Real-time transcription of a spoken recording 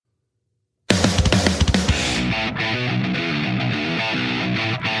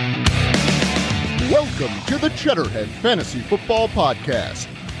Welcome to the Cheddarhead Fantasy Football Podcast.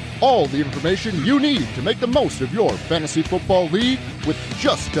 All the information you need to make the most of your fantasy football league with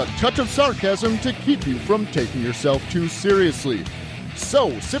just a touch of sarcasm to keep you from taking yourself too seriously.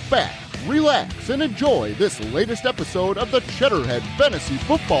 So sit back, relax, and enjoy this latest episode of the Cheddarhead Fantasy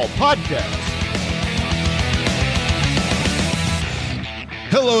Football Podcast.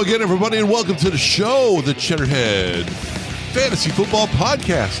 Hello again, everybody, and welcome to the show, the Cheddarhead Fantasy Football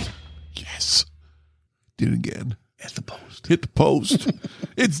Podcast. Yes. Did it again. Hit the post. Hit the post.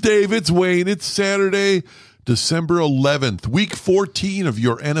 It's Dave, it's Wayne, it's Saturday, December 11th, week 14 of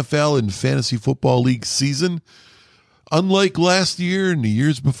your NFL and Fantasy Football League season. Unlike last year and the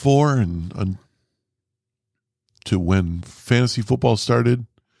years before and to when fantasy football started,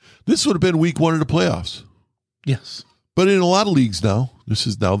 this would have been week one of the playoffs. Yes. But in a lot of leagues now, this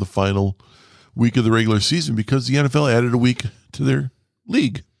is now the final week of the regular season because the NFL added a week to their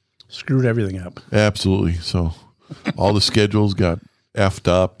league. Screwed everything up. Absolutely. So all the schedules got effed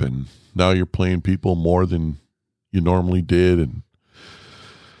up, and now you're playing people more than you normally did. And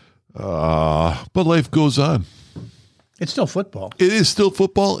but life goes on. It's still football. It is still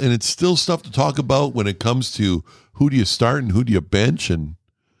football, and it's still stuff to talk about when it comes to who do you start and who do you bench, and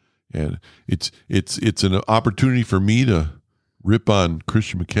it's an opportunity for me to rip on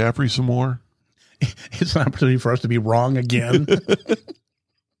Christian McCaffrey some more. It's an opportunity for us to be wrong again.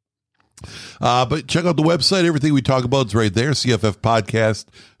 But check out the website. Everything we talk about is right there,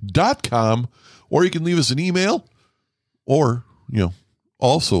 cffpodcast.com, or you can leave us an email, or,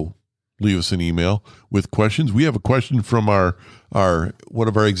 also leave us an email with questions. We have a question from our one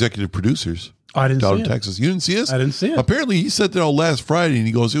of our executive producers. I didn't down see in it. Texas. You didn't see us? I didn't see it. Apparently, he sent it out last Friday, and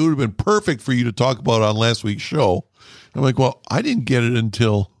he goes, it would have been perfect for you to talk about on last week's show. I'm like, well, I didn't get it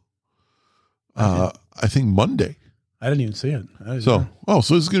until, I think, Monday. I didn't even see it. So this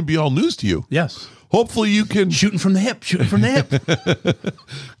is going to be all news to you. Yes. Hopefully you can... Shooting from the hip.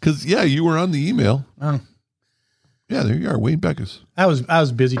 Because, you were on the email. Oh. Yeah, there you are, Wayne Beckus. I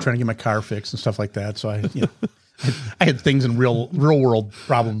was busy trying to get my car fixed and stuff like that. So I had things in real world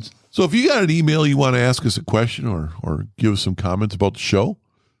problems. So if you got an email you want to ask us a question or give us some comments about the show,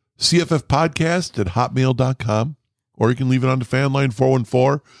 cffpodcast@hotmail.com, or you can leave it on the fan line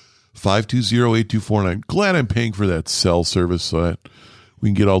 414-520-8249. Glad I'm paying for that cell service so that we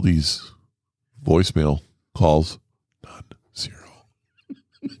can get all these voicemail calls. None. Zero.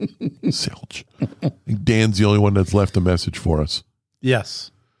 Zilch. I think Dan's the only one that's left a message for us.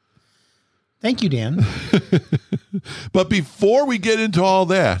 Yes. Thank you, Dan. But before we get into all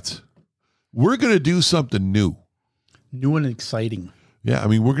that, we're going to do something new. New and exciting. Yeah,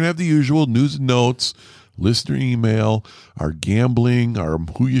 we're going to have the usual news and notes, listener email, our gambling, our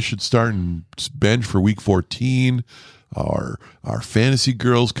who you should start and bench for week 14, our fantasy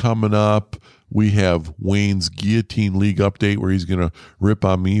girls coming up. We have Wayne's Guillotine League update where he's going to rip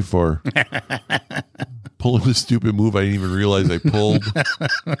on me for pulling a stupid move I didn't even realize I pulled.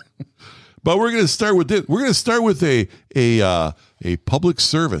 But we're going to start with this. We're going to start with a public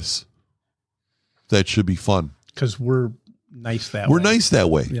service that should be fun. Because we're nice that way. We're nice that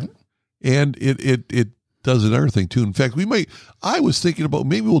way. Yeah. And it does another thing too. In fact, I was thinking about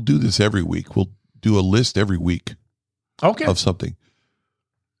maybe we'll do this every week. We'll do a list every week of something.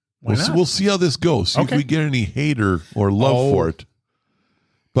 Why not? We'll see how this goes. See if we get any hate or love for it.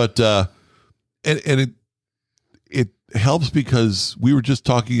 But and it helps because we were just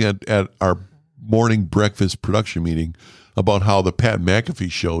talking at our morning breakfast production meeting about how the Pat McAfee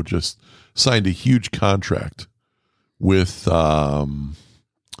show just signed a huge contract with FanDuel.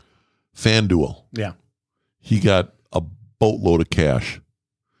 Yeah. He got a boatload of cash.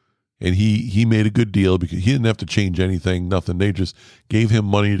 And he made a good deal because he didn't have to change anything, nothing. They just gave him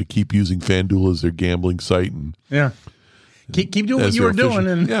money to keep using FanDuel as their gambling site. And yeah. Keep doing what you were doing.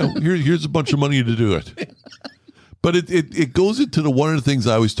 And here's a bunch of money to do it. But it goes into one of the things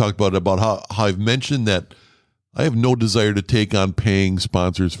I always talk about how I've mentioned that I have no desire to take on paying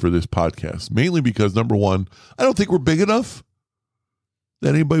sponsors for this podcast, mainly because, number one, I don't think we're big enough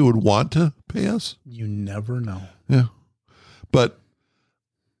that anybody would want to pay us. You never know. Yeah. But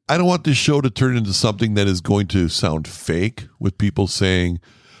I don't want this show to turn into something that is going to sound fake with people saying,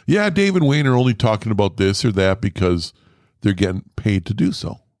 yeah, Dave and Wayne are only talking about this or that because they're getting paid to do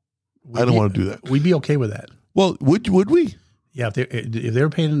so. I don't want to do that. We'd be okay with that. Well, would we? Yeah, if they were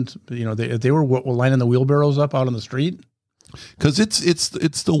paying, if they were lining the wheelbarrows up out on the street. Because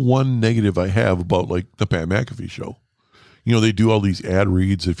it's the one negative I have about like the Pat McAfee show. They do all these ad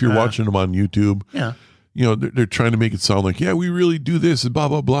reads. If you're watching them on YouTube, they're trying to make it sound like, yeah, we really do this and blah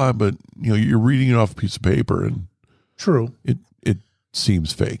blah blah. But you're reading it off a piece of paper, and true. It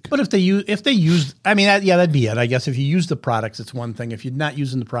seems fake. But if they use, I mean, that'd be it. I guess if you use the products, it's one thing. If you're not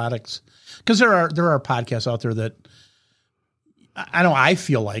using the products, because there are podcasts out there that I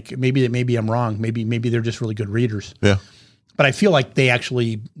feel like maybe I'm wrong. Maybe they're just really good readers. Yeah. But I feel like they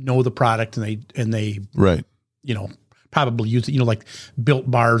actually know the product and they Right. Probably use it. Like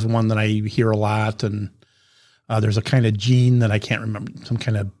Built Bar is one that I hear a lot, and there's a kind of gene that I can't remember. Some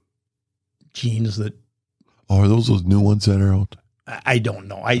kind of genes that. Oh, are those new ones that are out? I don't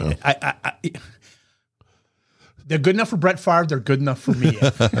know. They're good enough for Brett Favre. They're good enough for me.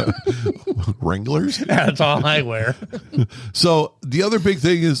 Wranglers? That's all I wear. So the other big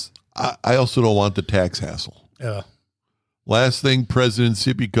thing is I also don't want the tax hassle. Last thing President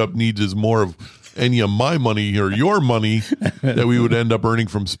Sippy Cup needs is more of any of my money or your money that we would end up earning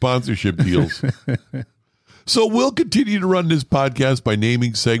from sponsorship deals. So we'll continue to run this podcast by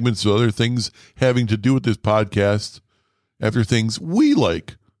naming segments of other things having to do with this podcast after things we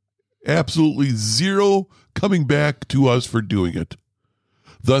like. Absolutely zero coming back to us for doing it.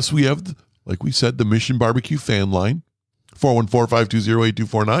 Thus, we have, like we said, the Mission Barbecue fan line,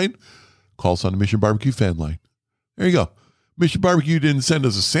 414-520-8249. Call us on the Mission Barbecue fan line. There you go. Mission Barbecue didn't send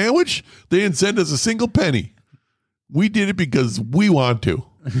us a sandwich. They didn't send us a single penny. We did it because we want to.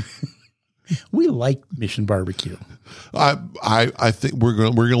 We like Mission Barbecue. I think we're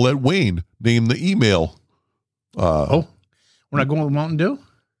gonna let Wayne name the email. We're not going with Mountain Dew?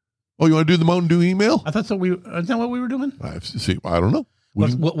 Oh, you want to do the Mountain Dew email? I thought so. Isn't that what we were doing? I don't know.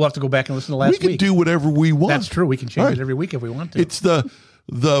 We'll have to go back and listen to last week. We can do whatever we want. That's true. We can change it every week if we want to. It's the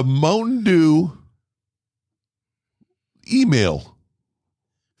Mountain Dew email.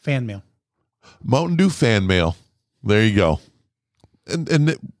 Fan mail. Mountain Dew fan mail. There you go.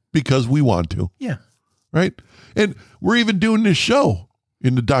 And because we want to. Yeah. Right? And we're even doing this show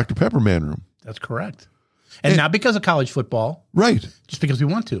in the Dr. Pepper Man room. That's correct. And not because of college football. Right. Just because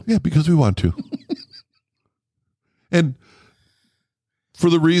we want to. Yeah, because we want to. And for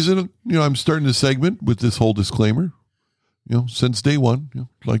the reason, I'm starting the segment with this whole disclaimer. Since day one,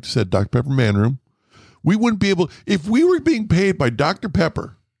 like I said, Dr. Pepper Man room. We wouldn't be able, if we were being paid by Dr.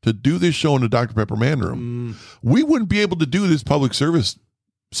 Pepper to do this show in the Dr. Pepper Man room, we wouldn't be able to do this public service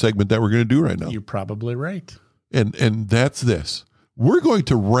segment that we're going to do right now. You're probably right. And that's this. We're going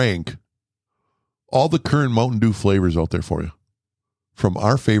to rank all the current Mountain Dew flavors out there for you, from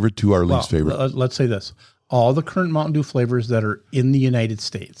our favorite to our least favorite. Let's say this. All the current Mountain Dew flavors that are in the United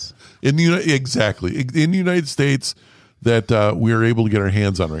States. Exactly. In the United States that we are able to get our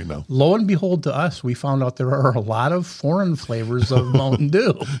hands on right now. Lo and behold to us, we found out there are a lot of foreign flavors of Mountain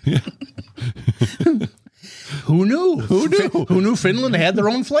Dew. Who knew? Who knew Finland had their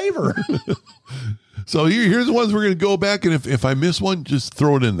own flavor? So here's the ones we're going to go back, and if I miss one, just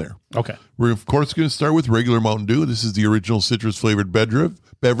throw it in there. Okay. We're, of course, going to start with regular Mountain Dew. This is the original citrus-flavored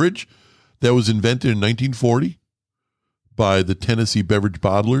beverage that was invented in 1940 by the Tennessee beverage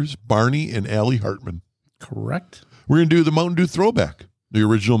bottlers, Barney and Allie Hartman. Correct. We're going to do the Mountain Dew throwback, the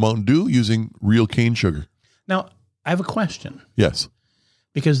original Mountain Dew using real cane sugar. Now, I have a question. Yes.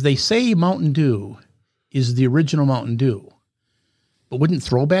 Because they say Mountain Dew is the original Mountain Dew. But wouldn't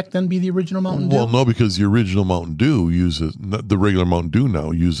throwback then be the original Mountain Dew? Well, no, because the original Mountain Dew uses, the regular Mountain Dew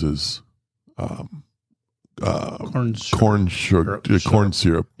now uses corn syrup.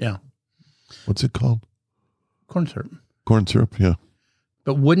 Yeah. What's it called? Corn syrup. Corn syrup, yeah.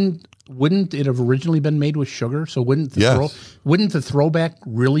 But wouldn't it have originally been made with sugar? So wouldn't the throwback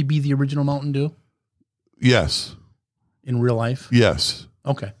really be the original Mountain Dew? Yes. In real life? Yes.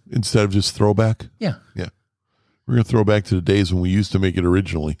 Okay. Instead of just throwback? Yeah. Yeah. We're going to throw back to the days when we used to make it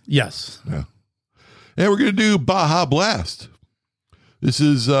originally. Yes. Yeah. And we're going to do Baja Blast. This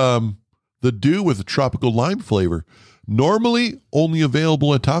is the Dew with a tropical lime flavor. Normally only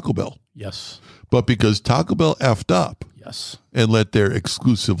available at Taco Bell. Yes. But because Taco Bell effed up yes, and let their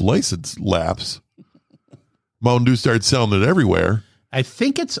exclusive license lapse, Mountain Dew started selling it everywhere. I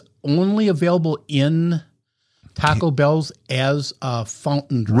think it's only available in Taco Bell's as a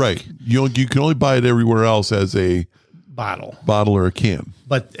fountain drink. Right. You can only buy it everywhere else as a bottle or a can.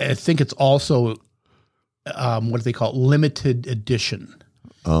 But I think it's also what do they call it? Limited edition.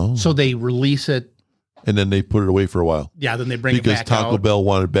 Oh. So they release it. And then they put it away for a while. Yeah, then they bring it back because Taco out. Bell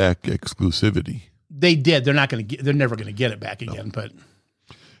wanted back exclusivity. They did. They're never going to get it back again. No. But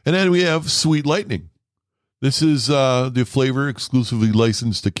and then we have Sweet Lightning. This is the flavor exclusively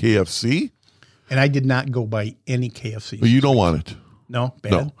licensed to KFC. And I did not go by any KFC. But you don't want it. No,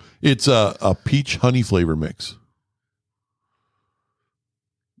 bad. No, it's a peach honey flavor mix.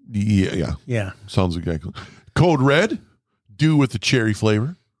 Yeah. Sounds exactly. Code Red, Dew with the cherry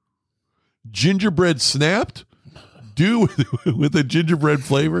flavor. Gingerbread Snapped, Dew with a gingerbread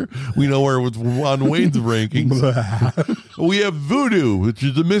flavor. We know where it was on Wayne's rankings. We have Voodoo, which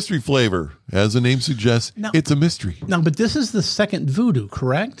is a mystery flavor. As the name suggests, it's a mystery. No, but this is the second Voodoo,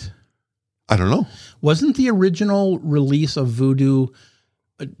 correct? I don't know. Wasn't the original release of Voodoo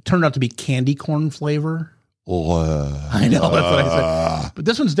turned out to be candy corn flavor? I know, that's what I said. But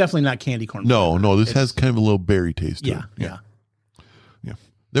this one's definitely not candy corn flavor. No, this has kind of a little berry taste to it. Yeah.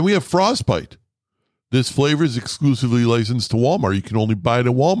 Then we have Frostbite. This flavor is exclusively licensed to Walmart. You can only buy it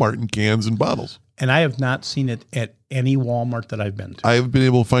at Walmart in cans and bottles. And I have not seen it at any Walmart that I've been to. I haven't been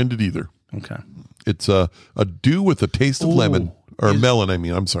able to find it either. Okay. It's a dew with a taste of lemon. Or melon, I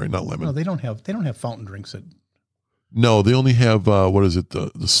mean. I'm sorry, not lemon. No, they don't have fountain drinks at. No, they only have what is it?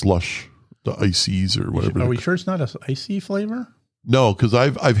 The slush, the ices or whatever. Are we sure it's not a icy flavor? No, because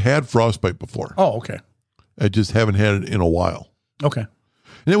I've had Frostbite before. Oh, okay. I just haven't had it in a while. Okay.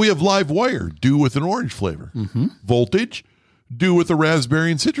 And then we have Live Wire, dew with an orange flavor. Mm-hmm. Voltage, dew with a raspberry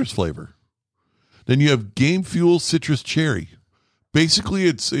and citrus flavor. Then you have Game Fuel Citrus Cherry. Basically,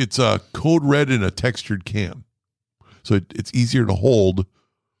 it's a Code Red in a textured can. So it's easier to hold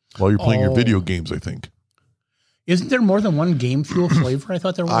while you're playing your video games, I think. Isn't there more than one Game Fuel flavor? I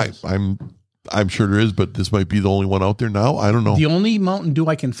thought there was. I'm sure there is, but this might be the only one out there now. I don't know. The only Mountain Dew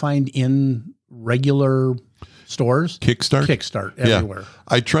I can find in regular stores. Kickstart everywhere. Yeah.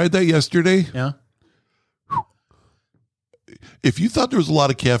 I tried that yesterday. Yeah. If you thought there was a lot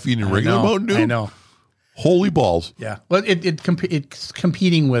of caffeine in regular Mountain Dew, I know. Holy balls. Yeah. Well, it's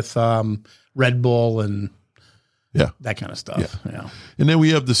competing with Red Bull and that kind of stuff. Yeah. And then we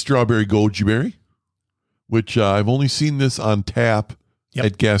have the Strawberry Goji Berry, which I've only seen this on tap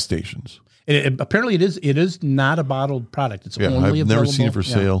at gas stations. Apparently it is not a bottled product. It's only I've available. never seen it for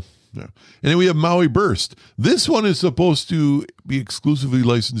sale. Yeah. And then we have Maui Burst. This one is supposed to be exclusively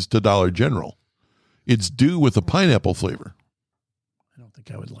licensed to Dollar General. It's dew with a pineapple flavor. I don't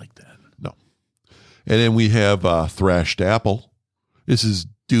think I would like that. No. And then we have Thrashed Apple. This is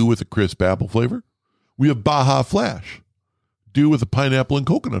dew with a crisp apple flavor. We have Baja Flash, dew with a pineapple and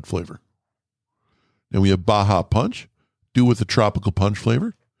coconut flavor. And we have Baja Punch, dew with a tropical punch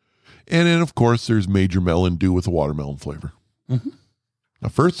flavor. And then, of course, there's Major Melon, dew with a watermelon flavor. Mm-hmm. Now,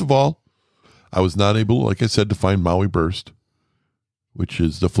 first of all, I was not able, like I said, to find Maui Burst, which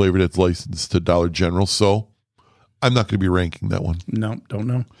is the flavor that's licensed to Dollar General. So I'm not going to be ranking that one. No, don't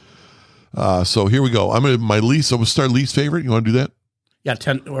know. So here we go. I'm going to start least favorite. You want to do that? Yeah,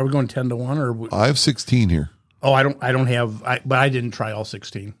 10. Are we going 10 to 1 or? I have 16 here. Oh, I don't have. But I didn't try all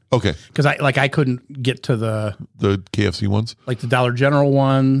 16. Okay. Because I couldn't get to the KFC ones, like the Dollar General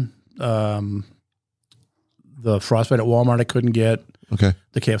one, the Frostbite at Walmart I couldn't get. Okay.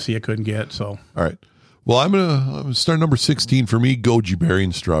 The KFC I couldn't get. So all right. Well, I'm gonna start number 16 for me. Goji Berry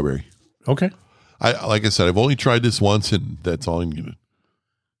and Strawberry. Okay. Like I said, I've only tried this once, and that's all I'm gonna.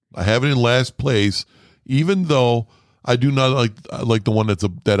 I have it in last place, even though I do not like the one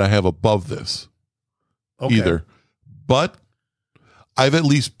that I have above this either. But I've at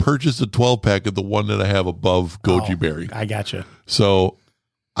least purchased a 12-pack of the one that I have above Goji Berry. I gotcha. So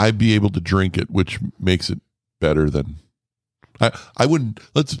I'd be able to drink it, which makes it better than. I wouldn't.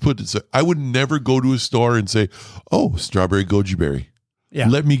 Let's put it this way. I would never go to a store and say, "Oh, strawberry Goji Berry." Yeah.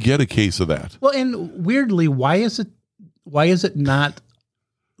 Let me get a case of that. Well, and weirdly, why is it not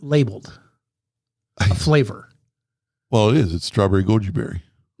labeled a flavor? Well, it is. It's strawberry Goji Berry.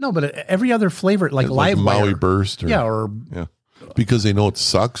 No, but every other flavor, like Live Wire. Maui Burst. Because they know it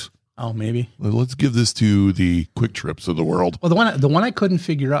sucks. Oh, maybe. Well, let's give this to the Quick Trips of the world. Well, the one I couldn't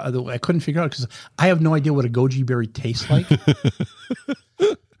figure out. Because I have no idea what a Goji Berry tastes like.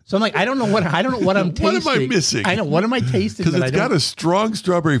 So I'm like, I don't know what I'm tasting. What am I missing? I know, what am I tasting? Because it's got a strong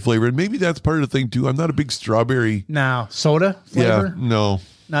strawberry flavor, and maybe that's part of the thing too. I'm not a big strawberry. No, soda flavor. Yeah, no.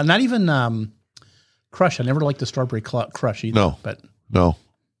 Not even Crush. I never liked the strawberry Crush either. No.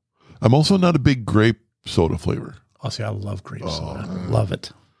 I'm also not a big grape soda flavor. Oh, see, I love grape soda. I love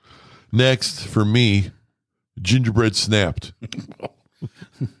it. Next, for me, gingerbread snapped.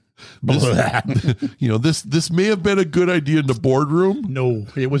 This may have been a good idea in the boardroom. No,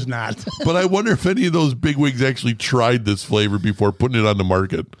 it was not. But I wonder if any of those bigwigs actually tried this flavor before putting it on the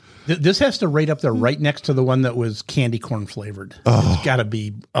market. This has to rate up there right next to the one that was candy corn flavored. It's got to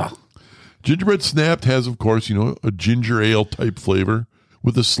be. Gingerbread snapped has, of course, a ginger ale type flavor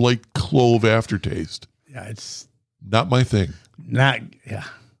with a slight clove aftertaste. Yeah, it's not my thing. Yeah.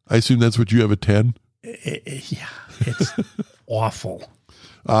 I assume that's what you have at 10? Yeah, it's awful.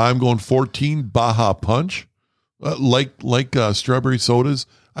 I'm going 14 Baja Punch. Like strawberry sodas,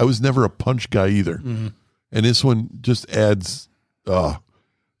 I was never a punch guy either. Mm-hmm. And this one just adds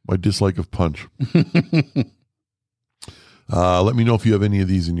my dislike of punch. Let me know if you have any of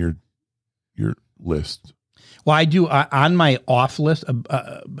these in your list. Well, I do on my off list.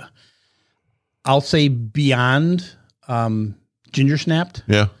 I'll say Beyond Ginger Snapped.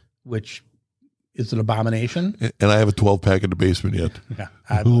 Yeah. Which is an abomination. And I have a 12-pack in the basement yet. Yeah.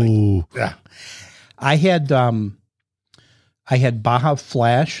 I had Baja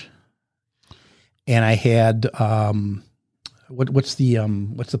Flash, and I had what's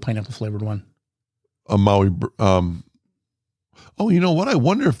the pineapple flavored one? A Maui. Oh, you know what? I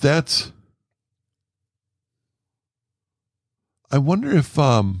wonder if that's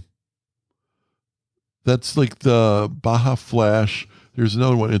like the Baja Flash. There's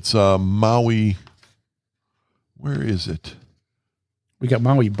another one. It's Maui. Where is it? We got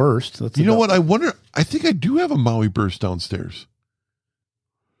Maui Burst. You know what? I wonder. I think I do have a Maui Burst downstairs.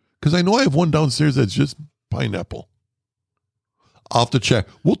 Because I know I have one downstairs that's just pineapple. I'll have to check.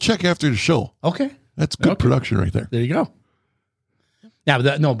 We'll check after the show. Okay. That's good production right there. There you go. Now,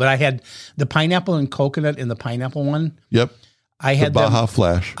 but I had the pineapple and coconut in the pineapple one. Yep. I had the Baja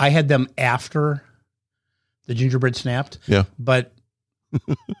Flash. I had them after the gingerbread snapped. Yeah. But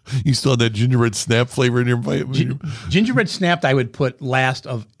you still had that gingerbread snap flavor in your gingerbread snapped I would put last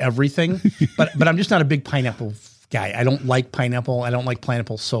of everything. but I'm just not a big pineapple guy. I don't like pineapple. I don't like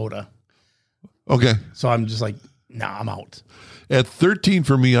pineapple soda. Okay. So I'm just like, nah, I'm out. At 13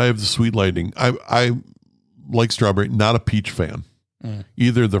 for me, I have the Sweet Lightning. I like strawberry, not a peach fan.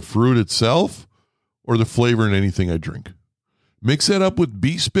 Either the fruit itself or the flavor in anything I drink. Mix that up with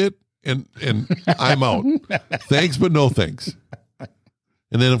bee spit and I'm out. Thanks, but no thanks.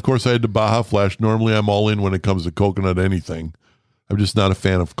 And then, of course, I had the Baja Flash. Normally, I'm all in when it comes to coconut anything. I'm just not a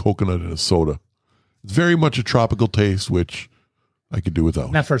fan of coconut in a soda. It's very much a tropical taste, which I could do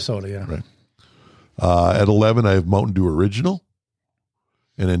without. Not for soda, yeah. Right. At 11, I have Mountain Dew Original.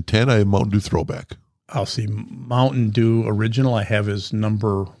 And then 10, I have Mountain Dew Throwback. I'll see Mountain Dew Original I have as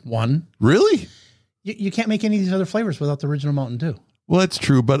number 1. Really? You can't make any of these other flavors without the original Mountain Dew. Well, that's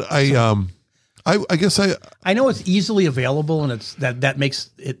true, but I guess I know it's easily available, and it's that makes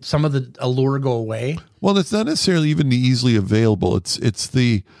it some of the allure go away. Well, it's not necessarily even the easily available. It's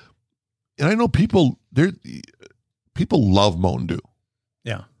the, and I know people love Mountain Dew.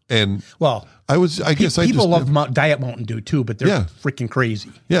 Yeah. And well, people love Diet Mountain Dew too, but they're freaking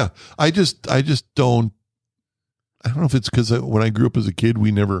crazy. Yeah. I just don't know if it's because when I grew up as a kid,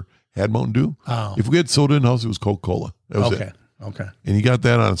 we never had Mountain Dew. Oh. If we had soda in the house, it was Coca-Cola. That was it. Okay. And you got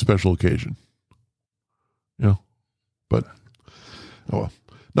that on a special occasion. But oh well.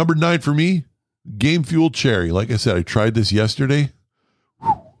 Number 9 for me, Game Fuel Cherry. Like I said, I tried this yesterday.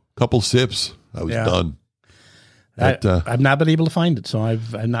 Couple sips, I was done. I've not been able to find it, so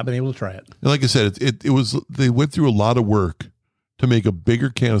I've not been able to try it. And like I said, it was they went through a lot of work to make a bigger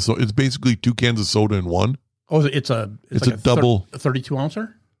can of soda. It's basically 2 cans of soda in one. Oh, it's like a double 32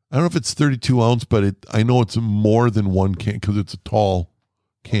 ouncer. I don't know if it's 32 ounce, but I know it's more than one can because it's a tall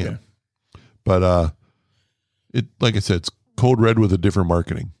can. Okay. But it, like I said, it's Code Red with a different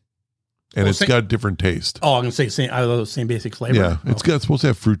marketing, and it's got different taste. Oh, I'm gonna say same basic flavor. Yeah, it's supposed to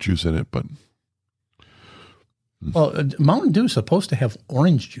have fruit juice in it, but well, Mountain Dew is supposed to have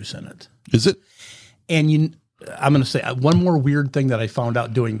orange juice in it. Is it? And I'm gonna say one more weird thing that I found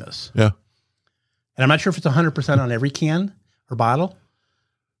out doing this. Yeah, and I'm not sure if it's 100% on every can or bottle,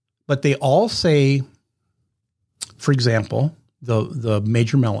 but they all say, for example, the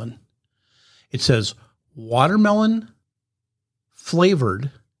Major Melon, it says watermelon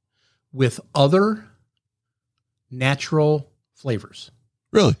flavored with other natural flavors.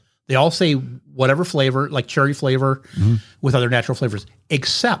 Really? They all say whatever flavor, like cherry flavor, with other natural flavors,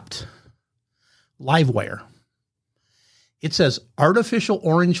 except Livewire. It says artificial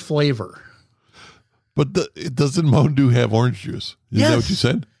orange flavor. But it doesn't Mountain Dew have orange juice? Is that what you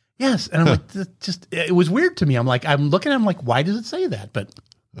said? Yes. And I'm like, it was weird to me. I'm looking at it, I'm like, why does it say that? But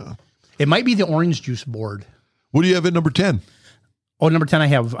it might be the orange juice board. What do you have at number 10? Oh, number 10, I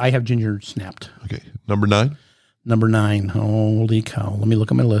have Ginger Snapped. Okay. Number 9? Number 9. Holy cow. Let me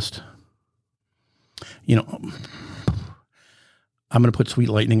look at my list. I'm going to put Sweet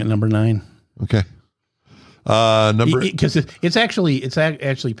Lightning at number 9. Okay. Because it's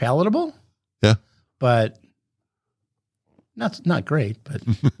actually palatable. Yeah. But not great, but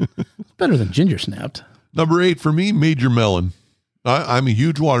it's better than Ginger Snapped. Number 8 for me, Major Melon. I'm a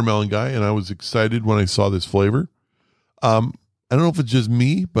huge watermelon guy, and I was excited when I saw this flavor. I don't know if it's just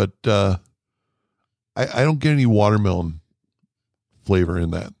me, but I don't get any watermelon flavor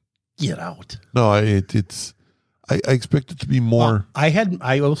in that. Get out. No, I expect it to be more.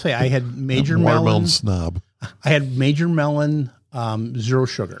 I will say I had Major watermelon Melon snob. I had Major Melon zero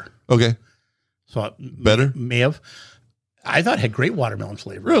sugar. Okay. So better? May have. I thought it had great watermelon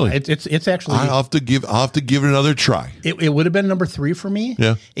flavor. Really? It's actually. I'll have to give it another try. It would have been number 3 for me.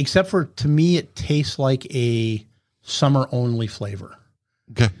 Yeah. Except for, to me, it tastes like a summer only flavor.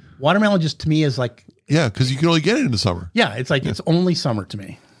 Okay. Watermelon just to me is like. Yeah, because you can only get it in the summer. Yeah, it's like it's only summer to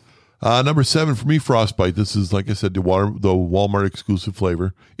me. Number 7 for me, Frostbite. This is, like I said, the Walmart exclusive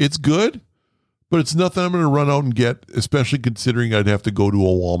flavor. It's good, but it's nothing I'm going to run out and get, especially considering I'd have to go to a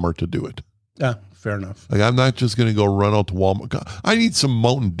Walmart to do it. Yeah, fair enough. Like, I'm not just going to go run out to Walmart. I need some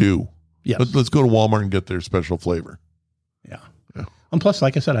Mountain Dew. Yes. Let's go to Walmart and get their special flavor. Yeah. And plus,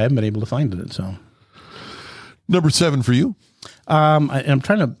 like I said, I haven't been able to find it. So Number 7 for you. I'm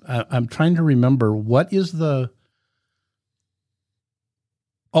trying to remember what is the.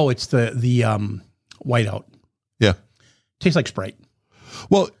 Oh, it's the whiteout. Yeah. Tastes like Sprite.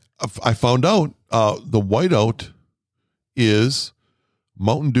 Well, I found out the whiteout is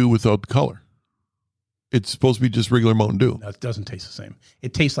Mountain Dew without the color. It's supposed to be just regular Mountain Dew. No, it doesn't taste the same.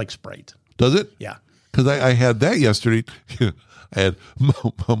 It tastes like Sprite. Does it? Yeah. Because I had that yesterday. I had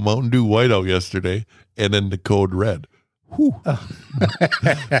Mountain Dew whiteout yesterday and then the Code Red. Whew.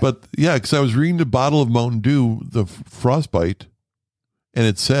 But yeah, because I was reading the bottle of Mountain Dew, the Frostbite, and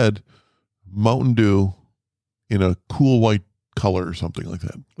it said Mountain Dew in a cool white color or something like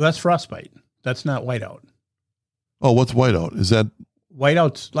that. Well, that's Frostbite. That's not whiteout. Oh, what's whiteout? Is that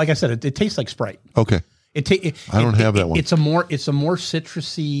Whiteout's, like I said, it tastes like Sprite. okay? I don't have that one. It's a more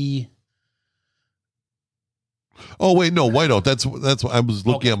citrusy. Oh wait, no, whiteout. That's what I was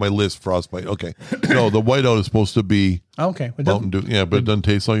looking at my list. Frostbite. Okay, no, the whiteout is supposed to be Okay, it Mountain Dew. Yeah, but it doesn't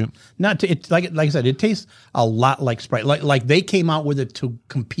taste like it. like I said, it tastes a lot like Sprite. Like they came out with it to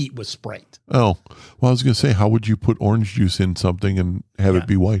compete with Sprite. Oh, well, I was going to say, how would you put orange juice in something and have it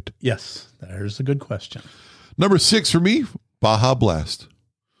be white? Yes, there's a good question. Number 6 for me, Baja Blast.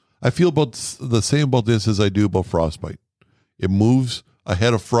 I feel about the same about this as I do about Frostbite. It moves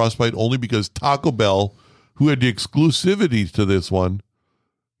ahead of Frostbite only because Taco Bell, who had the exclusivity to this one,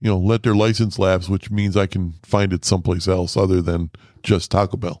 let their license lapse, which means I can find it someplace else other than just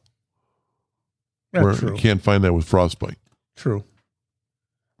Taco Bell. Yeah, where true. you can't find that with Frostbite. True.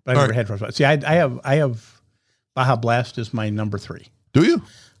 But I never had Frostbite. See, I have Baja Blast as my number 3. Do you?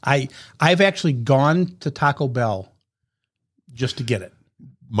 I've actually gone to Taco Bell just to get it.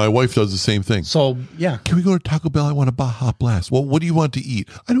 My wife does the same thing. So yeah. Can we go to Taco Bell? I want a Baja Blast. Well, what do you want to eat?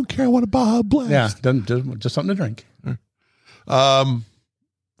 I don't care. I want a Baja Blast. Yeah, just something to drink.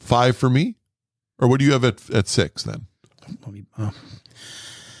 5 for me, or what do you have at 6 then?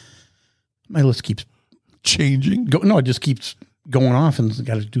 My list keeps Changing. no, it just keeps going off and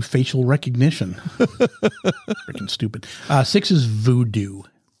got to do facial recognition. Freaking stupid. 6 is Voodoo.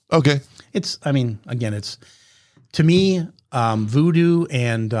 Okay. It's to me, Voodoo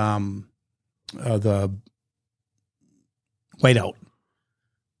and the Whiteout.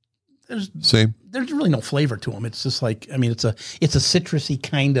 Same. There's really no flavor to them. It's just like, it's a citrusy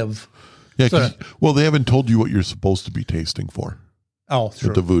kind of. Yeah. Well, they haven't told you what you're supposed to be tasting for. Oh, true.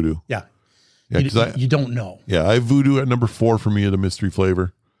 With the Voodoo. Yeah. Yeah, you don't know. Yeah, I have Voodoo at number 4 for me, the mystery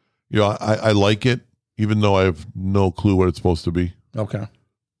flavor. I like it, even though I have no clue what it's supposed to be. Okay.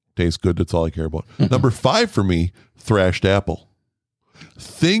 Tastes good. That's all I care about. Number 5 for me, Thrashed Apple.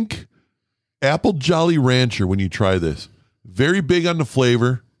 Think Apple Jolly Rancher when you try this. Very big on the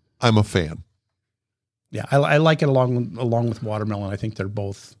flavor. I'm a fan. Yeah, I like it along with watermelon. I think they're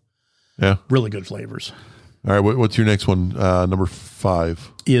both really good flavors. All right, what's your next one? Number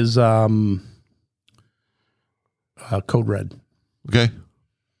 5 is Code Red. Okay.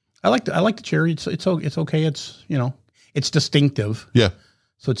 I like the cherry. It's okay. It's it's distinctive. Yeah.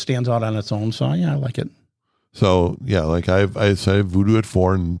 So it stands out on its own. So yeah, I like it. So yeah, like I said, Voodoo at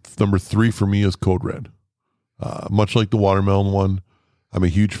 4, and number 3 for me is Code Red. Much like the watermelon one, I'm a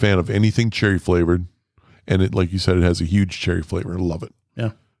huge fan of anything cherry flavored, and it, like you said, it has a huge cherry flavor. I love it.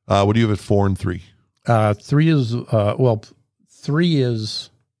 Yeah. What do you have at 4 and 3? 3 is 3 is,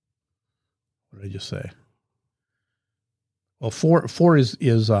 what did I just say? Well, 4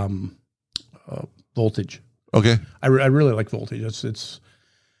 is Voltage. Okay. I really like Voltage. It's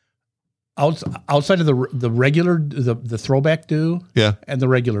outside of the regular the throwback Dew, Yeah. and the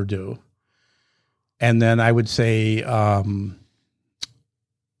regular Dew, and then I would say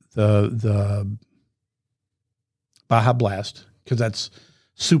the Baja Blast, because that's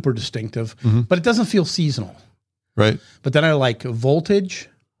super distinctive, but it doesn't feel seasonal. Right. But then I like Voltage,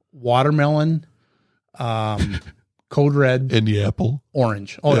 watermelon, Code Red, And the apple.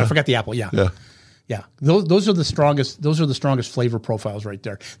 orange. Oh, Yeah. I forgot the apple. Yeah. Yeah. Yeah. Those are the strongest. Those are the strongest flavor profiles right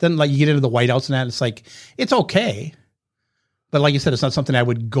there. Then like you get into the whiteouts and that, it's like, it's okay. But like you said, it's not something I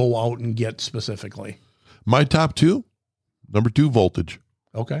would go out and get specifically. My top 2, Number 2, Voltage.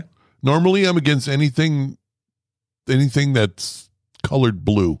 Okay. Normally, I'm against anything that's colored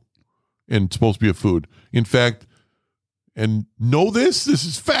blue and supposed to be a food. In fact, and know this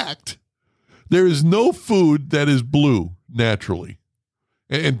is fact. There is no food that is blue naturally.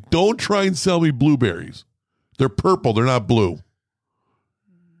 And don't try and sell me blueberries. They're purple. They're not blue.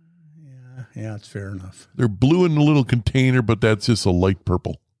 Yeah, it's fair enough. They're blue in a little container, but that's just a light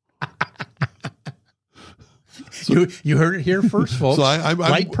purple. You heard it here first, folks. So I'm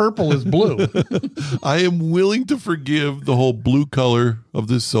light purple is blue. I am willing to forgive the whole blue color of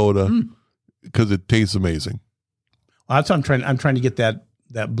this soda because it tastes amazing. Well, that's what I'm trying to get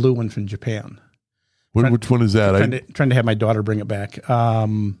that blue one from Japan. Which one is that? Trying to have my daughter bring it back. I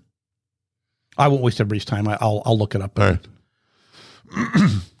won't waste everybody's time. I'll look it up. All right.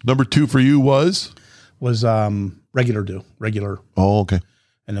 Number 2 for you was regular. Oh, okay.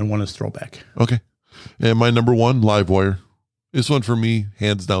 And then 1 is throwback. Okay. And my number 1, Livewire. This one for me,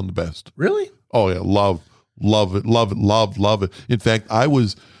 hands down the best. Really? Oh yeah, love it. In fact,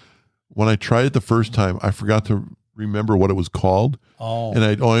 when I tried it the first time, I forgot to remember what it was called. Oh. And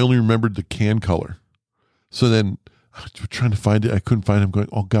I only remembered the can color. So then I was trying to find it. I couldn't find it. I'm going,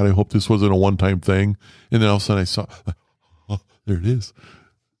 oh God, I hope this wasn't a one-time thing. And then all of a sudden I saw, oh, there it is.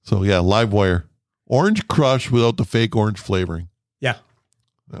 So yeah, Livewire. Orange Crush without the fake orange flavoring. Yeah.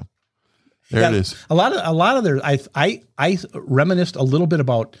 There it is. A lot of their I reminisced a little bit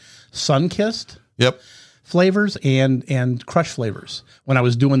about Sunkissed flavors and Crush flavors when I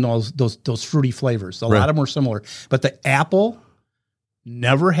was doing those fruity flavors. A lot of them were similar, but the apple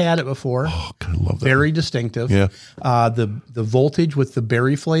never had it before. Oh, God, I love that. Very distinctive. Yeah. The Voltage with the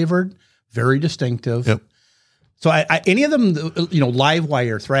berry flavored, very distinctive. Yep. So I any of them,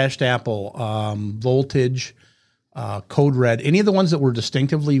 Livewire, Thrashed Apple, Voltage, Code Red, any of the ones that were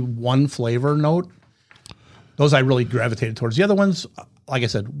distinctively one flavor note, those I really gravitated towards. The other ones, like I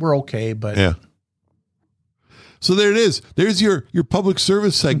said, were okay, but yeah. So there it is. There's your public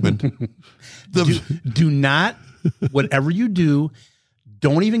service segment. Do not, whatever you do,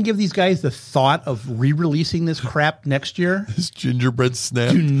 don't even give these guys the thought of re-releasing this crap next year. This gingerbread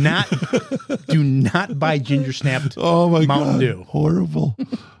snap. Do not buy ginger snapped Mountain God, Dew. Horrible.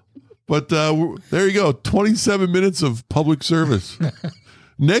 But there you go. 27 minutes of public service.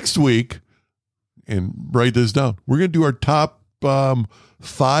 Next week, and write this down, we're going to do our top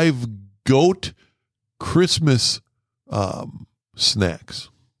 5 goat Christmas snacks.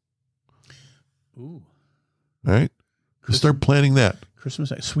 Ooh. All right? Start planning that.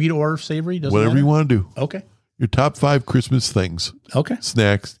 Christmas, sweet or savory? Whatever matter? you want to do. Okay. Your top 5 Christmas things. Okay.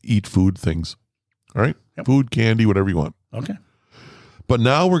 Snacks, eat food things. All right? Yep. Food, candy, whatever you want. Okay. But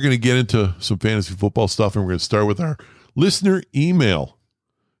now we're going to get into some fantasy football stuff, and we're going to start with our listener email.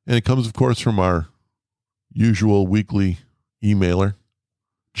 And it comes, of course, from our usual weekly emailer,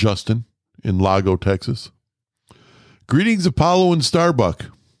 Justin, in Lago, Texas. Greetings, Apollo and Starbuck.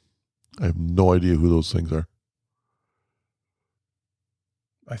 I have no idea who those things are.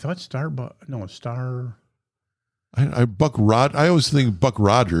 I thought Starbuck. No, Star. I always think Buck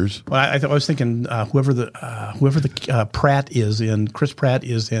Rogers. Well, I was thinking whoever the Pratt is in. Chris Pratt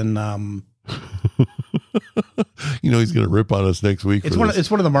is in. He's going to rip on us next week. It's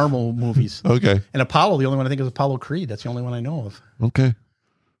one of the Marvel movies. Okay. And Apollo, the only one I think is Apollo Creed. That's the only one I know of. Okay.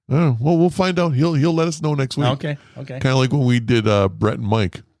 Oh, well, we'll find out. He'll let us know next week. Okay. Kind of like when we did Brett and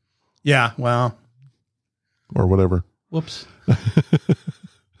Mike. Yeah. Well. Or whatever. Whoops.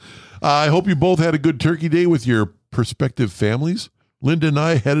 I hope you both had a good Turkey Day with your prospective families. Linda and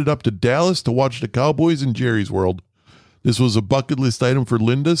I headed up to Dallas to watch the Cowboys in Jerry's World. This was a bucket list item for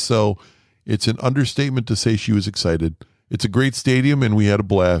Linda, so it's an understatement to say she was excited. It's a great stadium, and we had a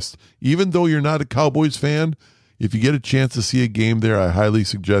blast. Even though you're not a Cowboys fan, if you get a chance to see a game there, I highly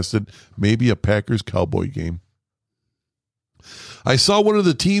suggest it. Maybe a Packers-Cowboy game. I saw one of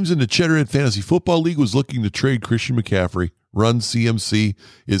the teams in the Cheddarhead Fantasy Football League was looking to trade Christian McCaffrey. Run CMC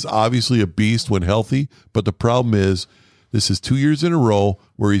is obviously a beast when healthy, but the problem is this is 2 years in a row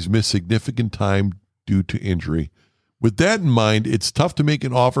where he's missed significant time due to injury. With that in mind, it's tough to make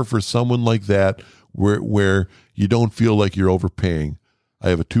an offer for someone like that where you don't feel like you're overpaying. I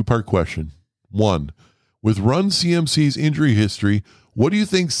have a 2-part question. 1, with Run CMC's injury history, what do you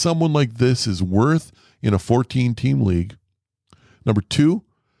think someone like this is worth in a 14-team league? Number 2,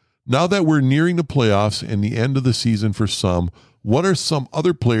 now that we're nearing the playoffs and the end of the season for some, what are some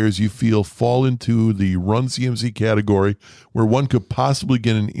other players you feel fall into the Run CMC category where one could possibly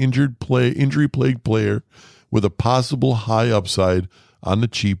get an injury-plagued player with a possible high upside on the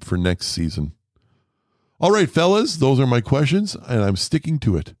cheap for next season? All right, fellas, those are my questions, and I'm sticking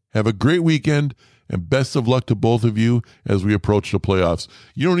to it. Have a great weekend, and best of luck to both of you as we approach the playoffs.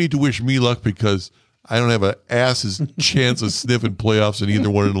 You don't need to wish me luck because I don't have an ass's chance of sniffing playoffs in either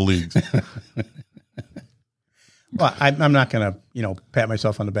one of the leagues. Well, I'm not going to, pat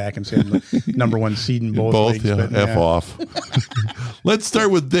myself on the back and say I'm the number one seed in both leagues. Yeah, but, F off. Let's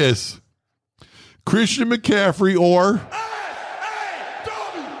start with this. Christian McCaffrey or,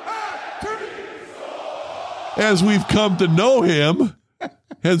 as we've come to know him,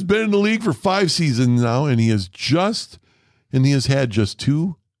 has been in the league for 5 seasons now, and he has had just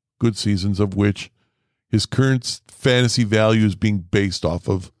 2 good seasons, of which his current fantasy value is being based off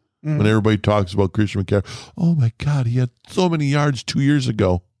of. When everybody talks about Christian McCaffrey, oh my God, he had so many yards 2 years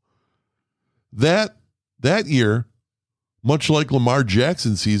ago. That year, much like Lamar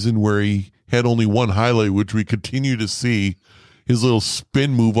Jackson's season, where he had only one highlight, which we continue to see, his little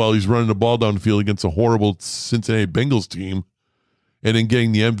spin move while he's running the ball down the field against a horrible Cincinnati Bengals team, and then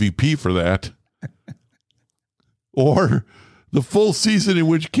getting the MVP for that. Or the full season in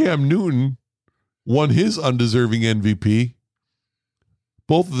which Cam Newton won his undeserving MVP.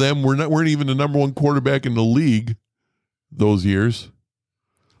 Both of them weren't even the number 1 quarterback in the league those years.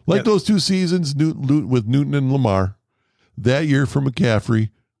 Like those 2 seasons with Newton and Lamar, that year for McCaffrey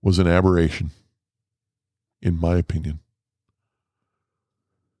was an aberration, in my opinion.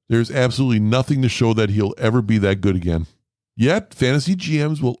 There's absolutely nothing to show that he'll ever be that good again. Yet, fantasy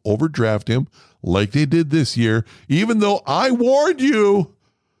GMs will overdraft him like they did this year, even though I warned you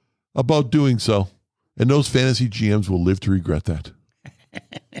about doing so. And those fantasy GMs will live to regret that.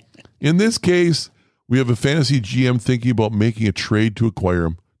 In this case, we have a fantasy GM thinking about making a trade to acquire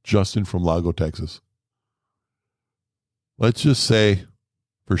him, Justin from Lago, Texas. Let's just say,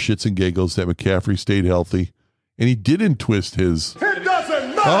 for shits and giggles, that McCaffrey stayed healthy, and he didn't twist his... It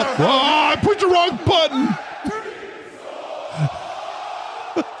doesn't matter! I pushed the wrong button!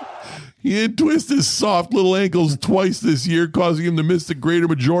 He didn't twist his soft little ankles twice this year, causing him to miss the greater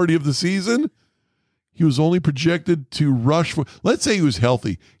majority of the season. He was only projected to rush for, let's say he was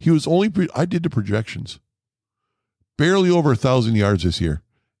healthy. He was only, I did the projections, barely over 1,000 yards this year.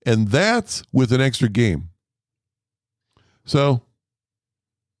 And that's with an extra game. So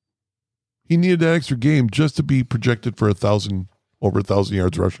he needed that extra game just to be projected for over 1,000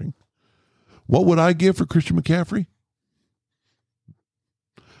 yards rushing. What would I give for Christian McCaffrey?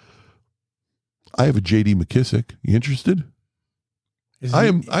 I have a J.D. McKissick. You interested?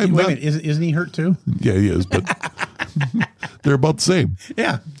 Isn't he hurt too? Yeah, he is, but they're about the same.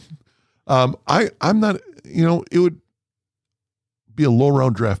 Yeah. I'm not, it would be a low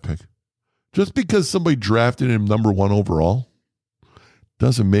round draft pick. Just because somebody drafted him number 1 overall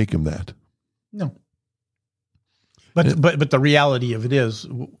doesn't make him that. No. But the reality of it is,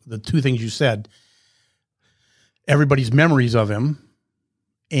 the 2 things you said, everybody's memories of him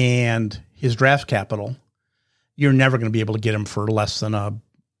and his draft capital, you're never going to be able to get him for less than less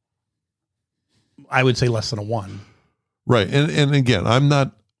than a 1. Right. And again, I'm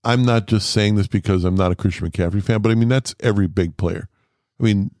not just saying this because I'm not a Christian McCaffrey fan, but I mean, that's every big player. I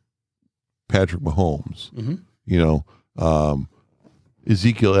mean, Patrick Mahomes,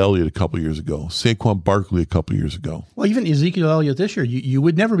 Ezekiel Elliott a couple years ago, Saquon Barkley a couple years ago. Well, even Ezekiel Elliott this year, you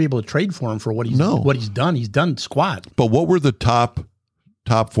would never be able to trade for him for what he's done. He's done squat. But what were the top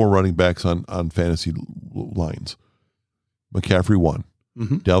 4 running backs on fantasy lines? McCaffrey 1,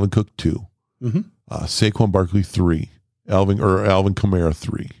 Dalvin Cook 2, Saquon Barkley 3, Alvin Kamara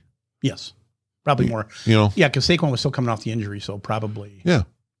 3. Yes, probably more. Yeah, because Saquon was still coming off the injury, so probably. Yeah,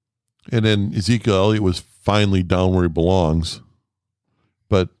 and then Ezekiel Elliott was finally down where he belongs,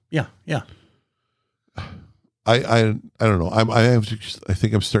 but yeah. I don't know. I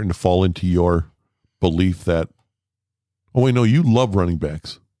think I'm starting to fall into your belief that. Oh wait, no, you love running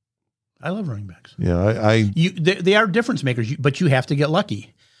backs. I love running backs. Yeah, they are difference makers, but you have to get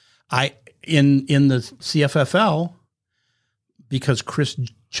lucky. In the CFFL, because Chris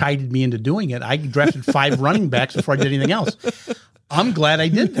chided me into doing it, I drafted 5 running backs before I did anything else. I'm glad I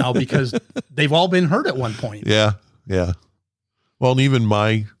did now because they've all been hurt at one point. Yeah. Well, and even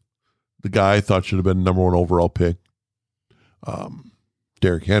the guy I thought should have been number 1 overall pick,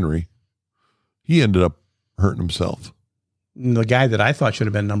 Derrick Henry, he ended up hurting himself. The guy that I thought should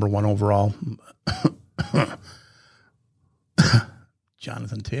have been number 1 overall,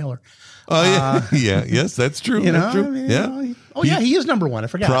 Jonathan Taylor. Oh, yeah. Yes, that's true. That's true. He is number 1. I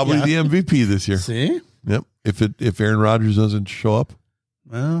forgot. Probably the MVP this year. See? Yep. If Aaron Rodgers doesn't show up.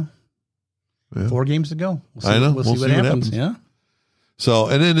 Well, 4 games to go. I know. We'll see what happens. Yeah. So,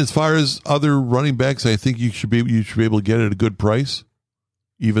 and then as far as other running backs, I think you should be able to get at a good price,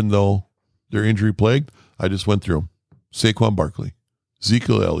 even though they're injury plagued. I just went through them. Saquon Barkley,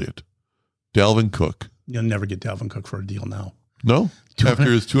 Ezekiel Elliott, Dalvin Cook. You'll never get Dalvin Cook for a deal now. No?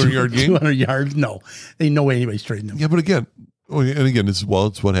 After his 200-yard game? 200 yards? No. Ain't no way anybody's trading him. Yeah, but again, it's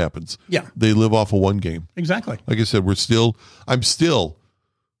what happens. Yeah. They live off of one game. Exactly. Like I said, I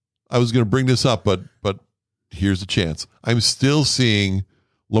was going to bring this up, but here's the chance. I'm still seeing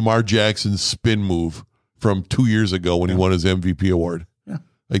Lamar Jackson's spin move from 2 years ago when he won his MVP award. Yeah.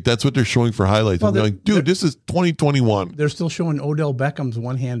 Like that's what they're showing for highlights. Well, I'm like, dude, this is 2021. They're still showing Odell Beckham's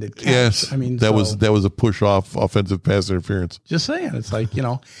one-handed catch. Yes. I mean, that was a push off offensive pass interference. Just saying. It's like,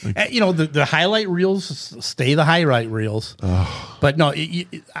 the highlight reels stay the highlight reels. But no,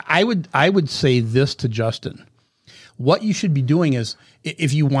 I would say this to Justin. What you should be doing is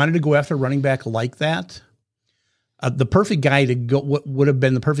if you wanted to go after a running back like that, the perfect guy to go, what would have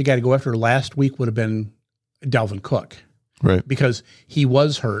been the perfect guy to go after last week would have been Dalvin Cook. Right. Because he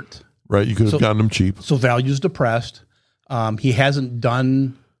was hurt. Right. You could have gotten him cheap. So value's depressed. He hasn't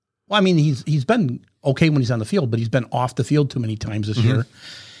done, he's been okay when he's on the field, but he's been off the field too many times this year.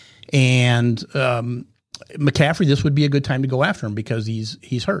 And McCaffrey, this would be a good time to go after him because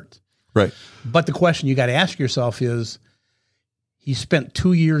he's hurt. Right. But the question you got to ask yourself is, he spent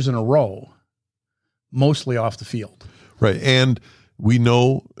 2 years in a row mostly off the field. Right. And we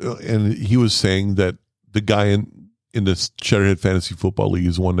know, and he was saying that the guy in this Cheddarhead Fantasy Football League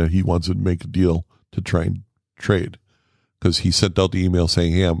is one that he wants to make a deal to try and trade because he sent out the email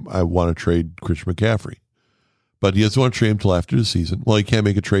saying, hey, I want to trade Christian McCaffrey. But he doesn't want to trade him until after the season. Well, he can't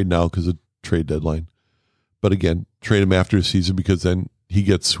make a trade now because of trade deadline. But again, trade him after the season because then he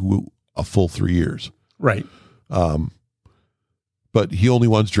gets a full 3 years. Right. But he only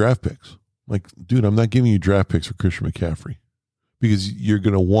wants draft picks. Like, dude, I'm not giving you draft picks for Christian McCaffrey because you're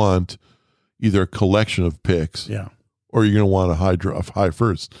going to want either a collection of picks or you're going to want a high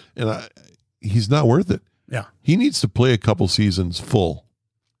first. And he's not worth it. Yeah. He needs to play a couple seasons full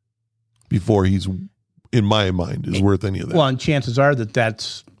before he's, in my mind, is worth any of that. Well, and chances are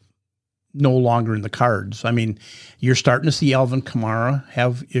that's no longer in the cards. I mean, you're starting to see Alvin Kamara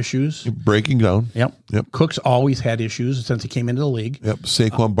have issues. Breaking down. Yep. Cook's always had issues since he came into the league. Yep.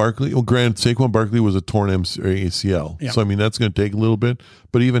 Saquon Barkley. Well, granted, Saquon Barkley was a torn ACL. Yep. So, I mean, that's going to take a little bit.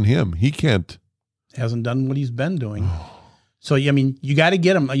 But even him, he can't. Hasn't done what he's been doing. So, I mean, you got to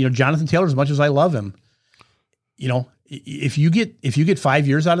get him. Jonathan Taylor, as much as I love him, if you get 5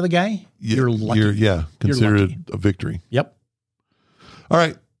 years out of the guy, you're lucky. Consider You're it lucky. a victory. Yep. All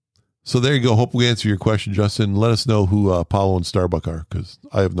right. So there you go. Hope we answer your question, Justin. Let us know who Apollo and Starbuck are because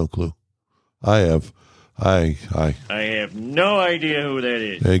I have no clue. I have no idea who that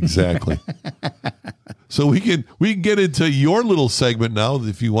is. Exactly. So we can get into your little segment now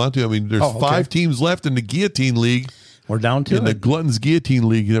if you want to. I mean, there's 5 teams left in the Guillotine League. We're down to the Gluttons Guillotine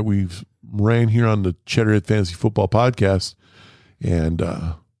League that we've ran here on the Cheddarhead Fantasy Football Podcast, and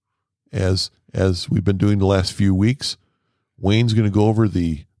as we've been doing the last few weeks, Wayne's going to go over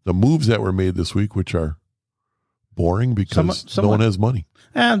the moves that were made this week, which are boring because no one has money.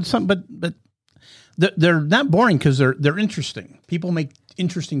 And but they're not boring because they're interesting. People make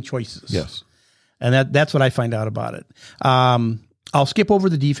interesting choices. Yes. And that's what I find out about it. I'll skip over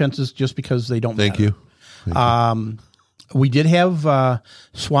the defenses just because they don't matter. Thank you. We did have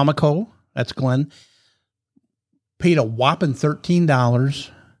Swamico, that's Glenn, paid a whopping $13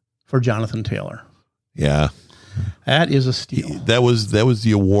 for Jonathan Taylor. Yeah. That is a steal. That was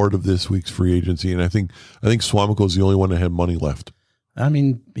the award of this week's free agency, and I think Swamico is the only one that had money left. I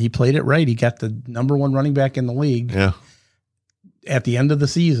mean, he played it right. He got the number 1 running back in the league. Yeah. At the end of the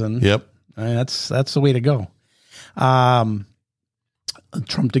season. Yep. I mean, that's the way to go. Trumped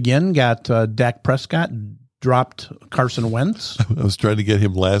again. Got Dak Prescott. Dropped Carson Wentz. I was trying to get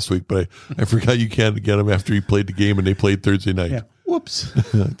him last week, but I forgot you can't get him after he played the game and they played Thursday night. Yeah. Whoops.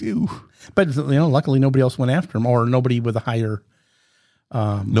 But luckily nobody else went after him, or nobody with a higher.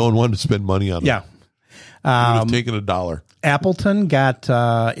 No one wanted to spend money on him. Yeah. He would have taken $1. Appleton got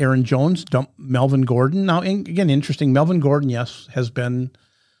Aaron Jones, dumped Melvin Gordon. Now, again, interesting. Melvin Gordon, yes, has been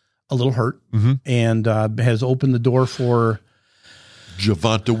a little hurt and has opened the door for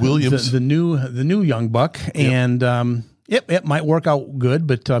Javonte Williams, the new young buck, and it might work out good.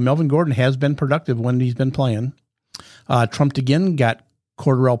 But Melvin Gordon has been productive when he's been playing. Trumped again, got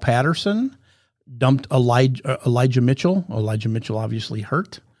Cordarrelle Patterson, dumped Elijah Mitchell. Elijah Mitchell obviously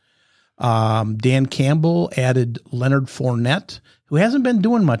hurt. Dan Campbell added Leonard Fournette, who hasn't been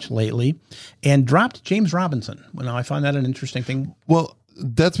doing much lately, and dropped James Robinson. Well, now I find that an interesting thing. Well,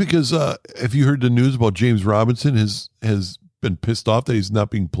 that's because have you heard the news about James Robinson has been pissed off that he's not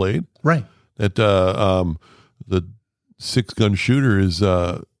being played? Right. That the 6-gun shooter is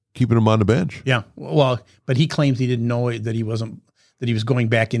keeping him on the bench. Yeah. Well, but he claims he didn't know that that he was going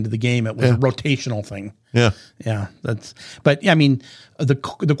back into the game. It was a rotational thing. Yeah. Yeah, but I mean, the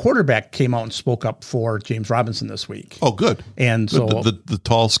quarterback came out and spoke up for James Robinson this week. Oh, good. And so the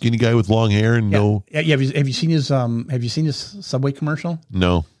tall, skinny guy with long hair and no. Yeah. Have you seen his Subway commercial?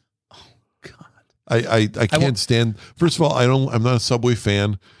 No. Oh God. I can't stand. First of all, I'm not a Subway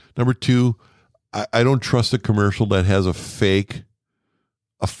fan. Number two, I don't trust a commercial that has a fake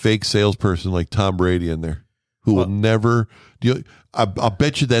salesperson like Tom Brady in there who will never. I'll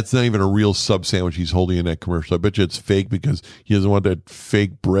bet you that's not even a real sub sandwich he's holding in that commercial. I bet you it's fake because he doesn't want that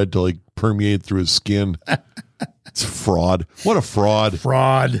fake bread to permeate through his skin. It's fraud. What a fraud.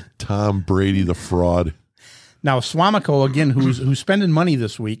 Fraud. Tom Brady, the fraud. Now, Swamico, again, who's spending money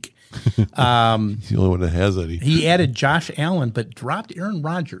this week. He's the only one that has any. He added Josh Allen, but dropped Aaron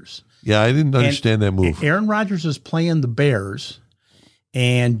Rodgers. Yeah, I didn't understand that move. Aaron Rodgers is playing the Bears,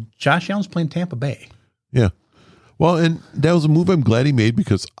 and Josh Allen's playing Tampa Bay. Yeah. Well, and that was a move I'm glad he made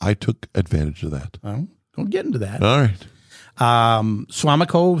because I took advantage of that. Well, don't get into that. All right.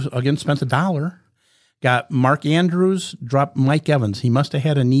 Swamico, again, spent $1. Got Mark Andrews, dropped Mike Evans. He must have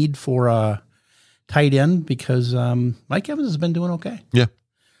had a need for a tight end because Mike Evans has been doing okay. Yeah.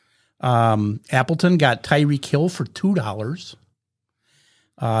 Appleton got Tyreek Hill for $2.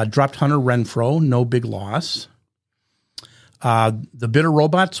 Dropped Hunter Renfrow, no big loss. The Bitter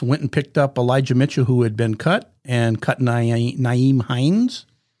Robots went and picked up Elijah Mitchell, who had been cut, and cut Naeem Hines,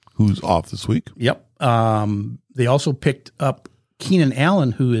 who's off this week. Yep. They also picked up Keenan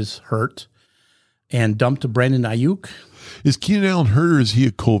Allen, who is hurt, and dumped Brandon Ayuk. Is Keenan Allen hurt or is he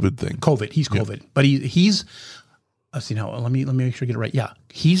a COVID thing? COVID. He's COVID, yeah. But he's. Let's see now. Let me make sure I get it right. Yeah,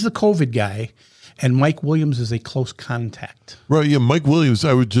 he's the COVID guy. And Mike Williams is a close contact. Right, yeah. Mike Williams,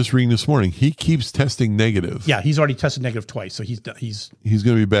 I was just reading this morning. He keeps testing negative. Yeah, he's already tested negative twice, so he's going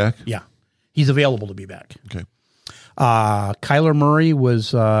to be back. Yeah, he's available to be back. Okay. Kyler Murray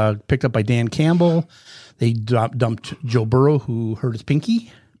was picked up by Dan Campbell. They dumped Joe Burrow, who hurt his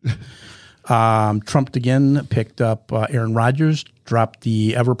pinky. Trump again picked up Aaron Rodgers, dropped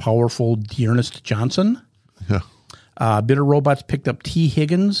the ever powerful Dearness Johnson. Yeah. Bitter Robots picked up T.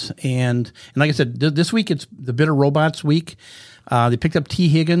 Higgins, and like I said, this week it's the Bitter Robots week. They picked up T.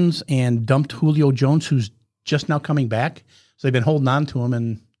 Higgins and dumped Julio Jones, who's just now coming back. So they've been holding on to him,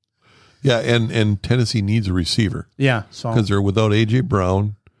 and and Tennessee needs a receiver. Yeah, so because they're without A.J.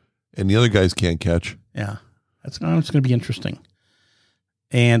 Brown, and the other guys can't catch. Yeah, it's going to be interesting.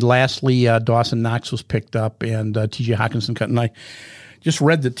 And lastly, Dawson Knox was picked up, and T.J. Hockenson cut. And I just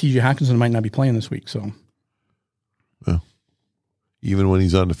read that T.J. Hockenson might not be playing this week, so. Well, even when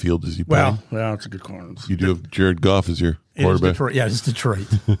he's on the field, is he playing? Well, it's a good call. You do have Jared Goff as your quarterback. Detroit. Yeah, it's Detroit.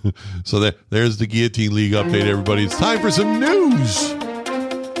 So there's the Guillotine League update, everybody. It's time for some news.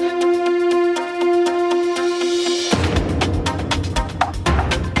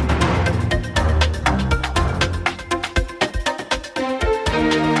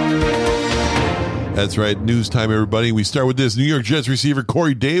 That's right. News time, everybody. We start with this. New York Jets receiver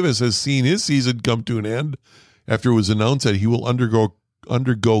Corey Davis has seen his season come to an end after it was announced that he will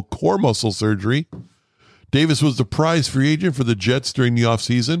undergo core muscle surgery. Davis was the prize free agent for the Jets during the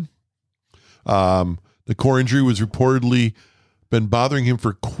offseason. The core injury was reportedly been bothering him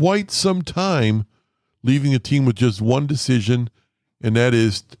for quite some time, leaving the team with just one decision, and that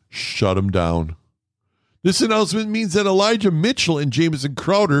is shut him down. This announcement means that Elijah Mitchell and Jamison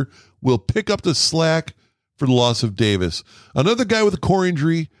Crowder will pick up the slack for the loss of Davis. Another guy with a core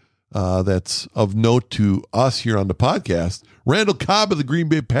injury that's of note to us here on the podcast, Randall Cobb of the Green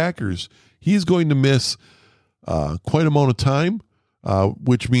Bay Packers. He's going to miss quite a amount of time,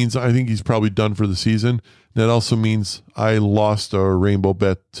 which means I think he's probably done for the season. That also means I lost a rainbow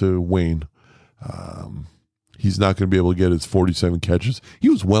bet to Wayne. He's not going to be able to get his 47 catches. He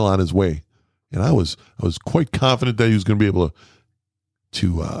was well on his way, and I was quite confident that he was going to be able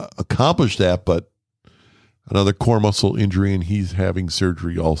to accomplish that, but another core muscle injury, and he's having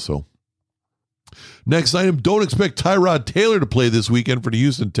surgery also. Next item, don't expect Tyrod Taylor to play this weekend for the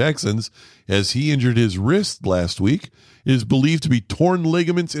Houston Texans as he injured his wrist last week. It is believed to be torn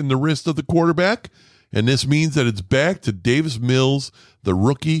ligaments in the wrist of the quarterback, and this means that it's back to Davis Mills, the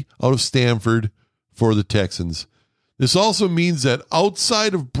rookie out of Stanford, for the Texans. This also means that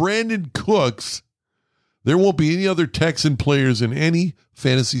outside of Brandon Cooks, there won't be any other Texan players in any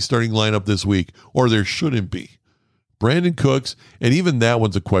fantasy starting lineup this week, or there shouldn't be. Brandon Cooks, and even that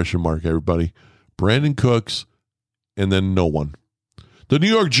one's a question mark, everybody. Brandon Cooks, and then no one. The New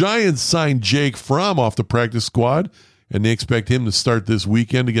York Giants signed Jake Fromm off the practice squad, and they expect him to start this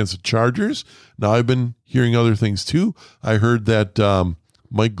weekend against the Chargers. Now, I've been hearing other things too. I heard that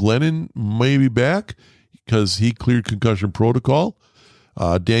Mike Glennon may be back because he cleared concussion protocol.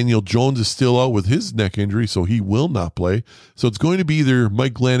 Daniel Jones is still out with his neck injury, so he will not play. So it's going to be either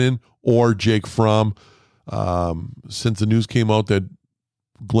Mike Glennon or Jake Fromm. Since the news came out that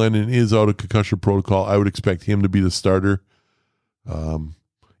Glennon is out of concussion protocol, I would expect him to be the starter.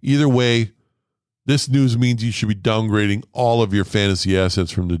 Either way, this news means you should be downgrading all of your fantasy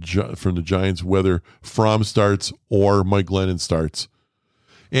assets from the Giants, whether Fromm starts or Mike Glennon starts.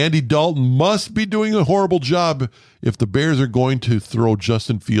 Andy Dalton must be doing a horrible job if the Bears are going to throw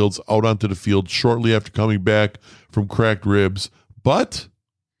Justin Fields out onto the field shortly after coming back from cracked ribs. But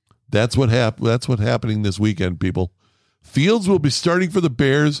that's what's happening this weekend, people. Fields will be starting for the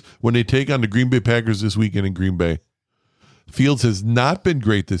Bears when they take on the Green Bay Packers this weekend in Green Bay. Fields has not been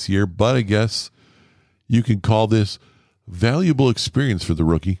great this year, but I guess you can call this valuable experience for the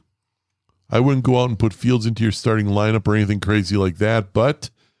rookie. I wouldn't go out and put Fields into your starting lineup or anything crazy like that, but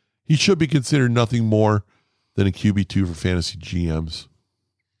he should be considered nothing more than a QB2 for fantasy GMs.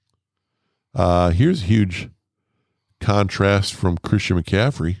 Here's a huge contrast from Christian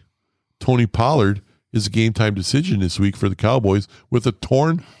McCaffrey. Tony Pollard is a game-time decision this week for the Cowboys with a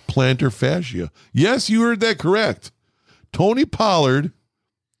torn plantar fascia. Yes, you heard that correct. Tony Pollard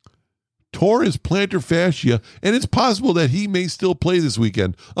tore his plantar fascia, and it's possible that he may still play this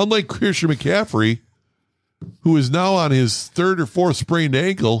weekend, unlike Christian McCaffrey, who is now on his third or fourth sprained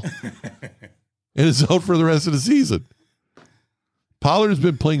ankle and is out for the rest of the season. Pollard has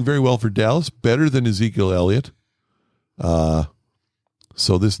been playing very well for Dallas, better than Ezekiel Elliott.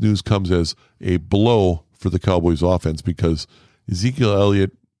 So this news comes as a blow for the Cowboys offense because Ezekiel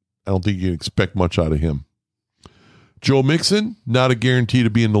Elliott, I don't think you can expect much out of him. Joe Mixon, not a guarantee to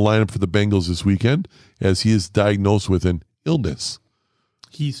be in the lineup for the Bengals this weekend as he is diagnosed with an illness.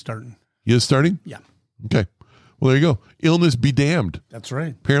 He's starting. He is starting? Yeah. Okay. Well, there you go. Illness be damned. That's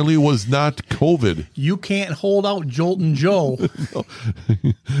right. Apparently it was not COVID. You can't hold out Joltin' Joe.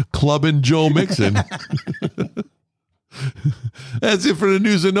 Clubbing Joe Mixon. That's it for the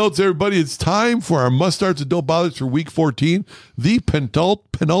news and notes, everybody. It's time for our must-starts and don't bothers for Week 14, the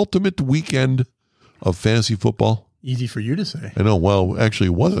penultimate weekend of fantasy football. Easy for you to say. I know. Well, actually,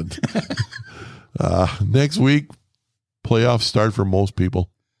 it wasn't. Next week, playoffs start for most people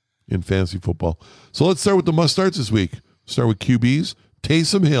in fantasy football. So let's start with the must-starts this week. Start with QBs.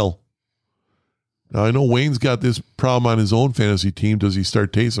 Taysom Hill. Now, I know Wayne's got this problem on his own fantasy team. Does he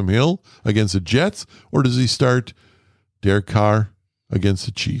start Taysom Hill against the Jets, or does he start Derek Carr against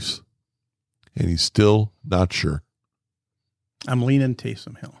the Chiefs? And he's still not sure. I'm leaning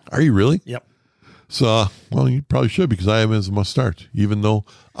Taysom Hill. Are you really? Yep. So, well, you probably should because I have him as a must-start, even though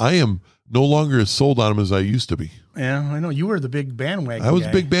I am no longer as sold on him as I used to be. Yeah, I know. You were the big bandwagon I was guy.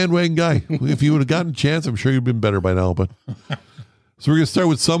 a big bandwagon guy. If you would have gotten a chance, I'm sure you'd been better by now. But so we're going to start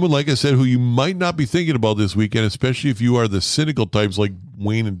with someone, like I said, who you might not be thinking about this weekend, especially if you are the cynical types like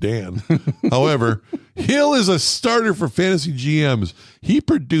Wayne and Dan. However, Hill is a starter for fantasy GMs. He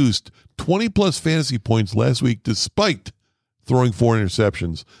produced 20-plus fantasy points last week despite throwing 4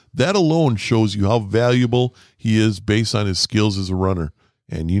 interceptions. That alone shows you how valuable he is based on his skills as a runner.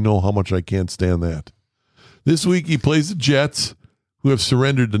 And you know how much I can't stand that. This week he plays the Jets, who have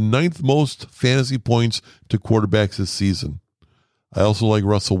surrendered the 9th most fantasy points to quarterbacks this season. I also like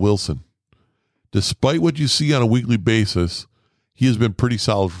Russell Wilson. Despite what you see on a weekly basis, he has been pretty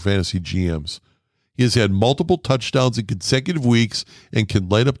solid for fantasy GMs. He has had multiple touchdowns in consecutive weeks and can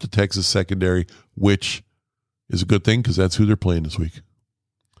light up the Texas secondary, which is a good thing because that's who they're playing this week.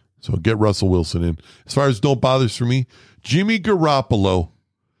 So get Russell Wilson in. As far as don't bothers for me, Jimmy Garoppolo.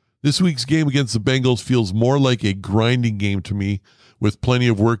 This week's game against the Bengals feels more like a grinding game to me with plenty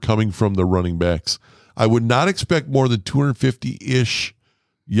of work coming from the running backs. I would not expect more than 250-ish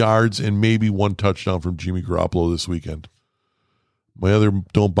yards and maybe 1 touchdown from Jimmy Garoppolo this weekend. My other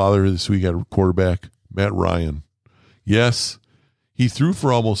don't bother this week at quarterback, Matt Ryan. Yes, he threw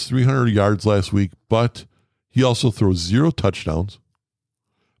for almost 300 yards last week, but he also throws 0 touchdowns.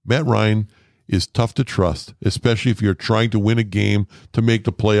 Matt Ryan is tough to trust, especially if you're trying to win a game to make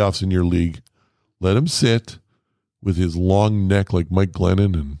the playoffs in your league. Let him sit with his long neck like Mike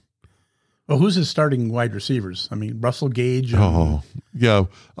Glennon. And well, who's his starting wide receivers? I mean, Russell Gage. And, yeah,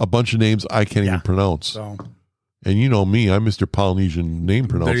 a bunch of names I can't even pronounce. So, and you know me, I'm Mr. Polynesian name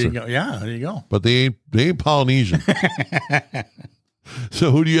pronouncer. there you go. Yeah, there you go. But they ain't Polynesian.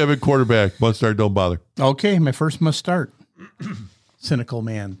 So who do you have at quarterback? Must start, don't bother. Okay, my first must start. Cynical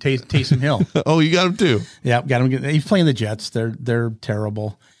man, Taysom Hill. Oh, you got him too. Yeah, got him. He's playing the Jets. They're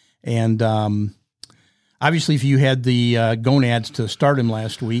terrible, and obviously, if you had the gonads to start him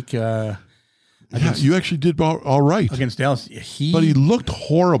last week, you actually did all right against Dallas. But he looked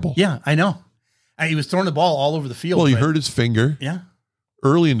horrible. Yeah, I know. He was throwing the ball all over the field. Well, he hurt his finger. Yeah,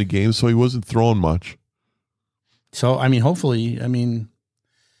 early in the game, so he wasn't throwing much. So, I mean, hopefully, I mean,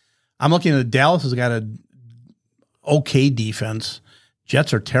 I'm looking at Dallas has got a okay defense.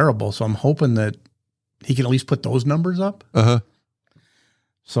 Jets are terrible, so I'm hoping that he can at least put those numbers up. Uh-huh.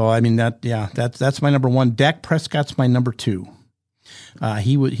 So, I mean, that's my number one. Dak Prescott's my number two.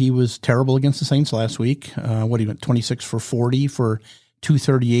 He was terrible against the Saints last week. What he went 26 for 40 for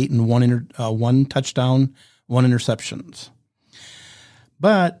 238 and one touchdown, one interceptions.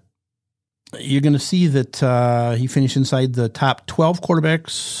 But you're going to see that he finished inside the top 12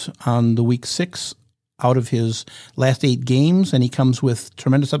 quarterbacks on the week 6 out of his last 8 games, and he comes with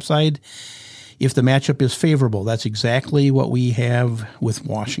tremendous upside if the matchup is favorable. That's exactly what we have with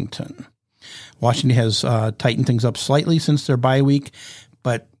Washington. Washington has tightened things up slightly since their bye week,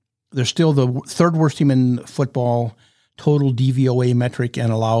 but they're still the third worst team in football, total DVOA metric,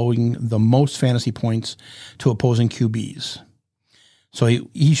 and allowing the most fantasy points to opposing QBs. So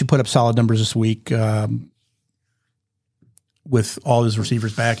he should put up solid numbers this week with all his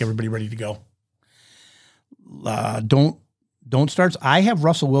receivers back, everybody ready to go. Don't starts. I have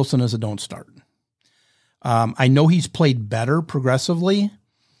Russell Wilson as a don't start. I know he's played better progressively,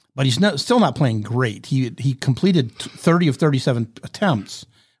 but he's still not playing great. He completed 30 of 37 attempts,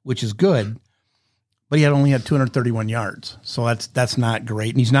 which is good, but he only had 231 yards. So that's not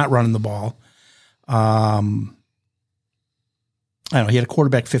great. And he's not running the ball. I don't know. He had a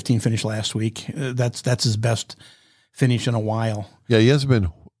quarterback 15 finish last week. That's his best finish in a while. Yeah, he hasn't been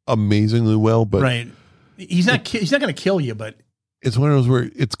amazingly well, but right. He's not going to kill you, but it's one of those where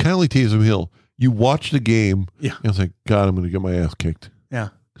it's kind of like Taysom Hill. You watch the game, yeah. And it's like, God, I'm going to get my ass kicked. Yeah.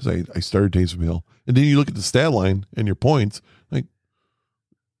 Because I started Taysom Hill. And then you look at the stat line and your points, like,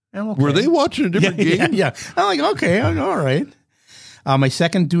 okay. Were they watching a different game? Yeah. I'm like, okay, all right. My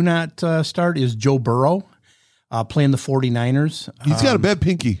second do not start is Joe Burrow playing the 49ers. He's got a bad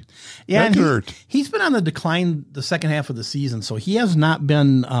pinky. Yeah, that could hurt. He's been on the decline the second half of the season, so he has not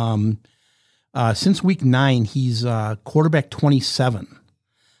been since week 9. He's quarterback 27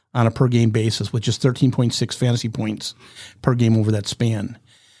 on a per game basis, with just 13.6 fantasy points per game over that span.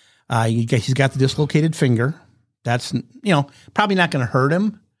 He's got the dislocated finger. That's probably not going to hurt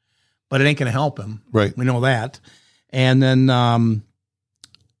him, but it ain't going to help him. Right. We know that. And then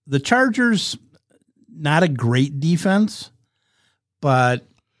the Chargers, not a great defense, but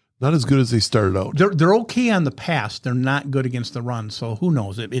not as good as they started out. They're okay on the pass. They're not good against the run. So who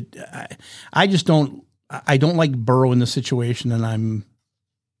knows? I just don't. I don't like Burrow in this situation, and I'm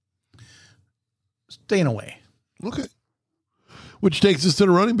staying away. Okay. Which takes us to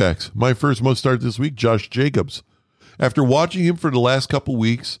the running backs. My first must start this week, Josh Jacobs. After watching him for the last couple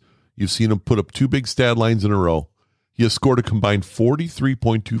weeks, you've seen him put up 2 big stat lines in a row. He has scored a combined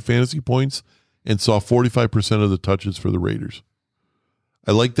 43.2 fantasy points and saw 45% of the touches for the Raiders.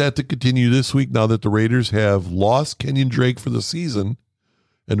 I like that to continue this week now that the Raiders have lost Kenyon Drake for the season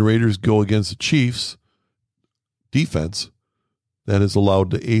and the Raiders go against the Chiefs defense that has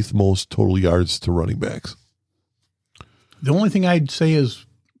allowed the 8th most total yards to running backs. The only thing I'd say is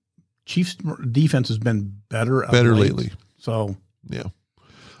Chiefs defense has been better lately. So, yeah.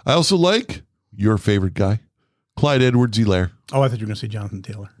 I also like your favorite guy, Clyde Edwards-Helaire. Oh, I thought you were going to say Jonathan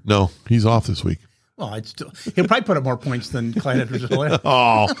Taylor. No, he's off this week. Well, he'll probably put up more points than Clyde Edwards-Helaire.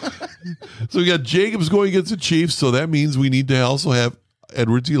 Oh. So we got Jacobs going against the Chiefs, so that means we need to also have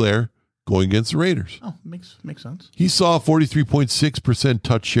Edwards-Helaire going against the Raiders. Oh, makes sense. He saw a 43.6%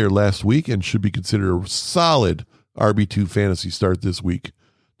 touch share last week and should be considered a solid RB2 fantasy start this week.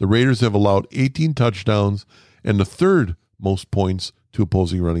 The Raiders have allowed 18 touchdowns and the 3rd most points to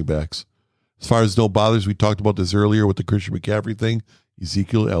opposing running backs. As far as no bothers, we talked about this earlier with the Christian McCaffrey thing,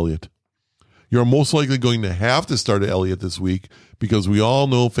 Ezekiel Elliott. You're most likely going to have to start Elliott this week because we all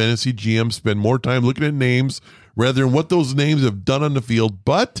know fantasy GMs spend more time looking at names rather than what those names have done on the field.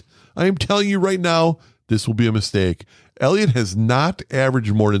 But I am telling you right now, this will be a mistake. Elliott has not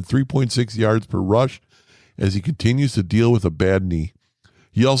averaged more than 3.6 yards per rush as he continues to deal with a bad knee.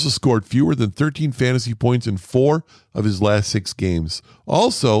 He also scored fewer than 13 fantasy points in 4 of his last 6 games.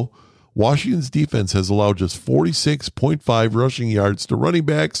 Also, Washington's defense has allowed just 46.5 rushing yards to running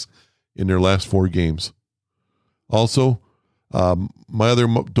backs in their last 4 games. Also, my other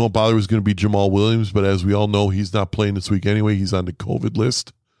don't bother was going to be Jamal Williams, but as we all know, he's not playing this week anyway. He's on the COVID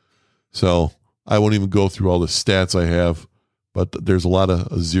list. So I won't even go through all the stats I have, but there's a lot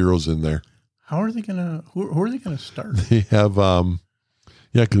of zeros in there. How are they going to, who are they going to start? They have,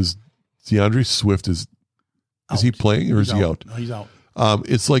 because DeAndre Swift is he playing or is he out? No, he's out.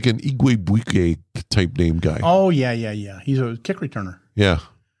 It's like an Igwe type name guy. Oh, yeah. He's a kick returner. Yeah.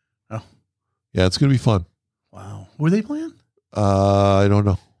 Oh. Yeah, it's going to be fun. Wow. Who are they playing? I don't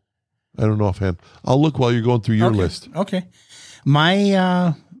know. I don't know offhand. I'll look while you're going through your list. Okay.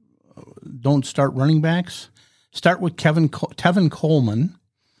 My don't start running backs. Start with Tevin Coleman.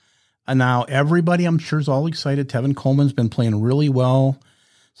 And now everybody, I'm sure, is all excited. Tevin Coleman's been playing really well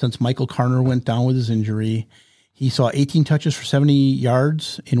since Michael Carter went down with his injury. He saw 18 touches for 70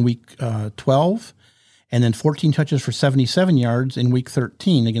 yards in week 12, and then 14 touches for 77 yards in week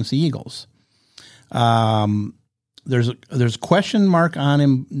 13 against the Eagles. There's a question mark on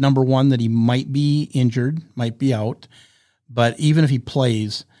him, number one, that he might be injured, might be out. But even if he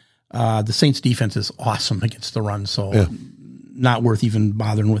plays, the Saints defense is awesome against the run, so not worth even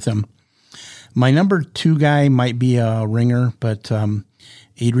bothering with him. My number 2 guy might be a ringer, but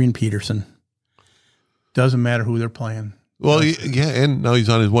Adrian Peterson. Doesn't matter who they're playing. Well, and now he's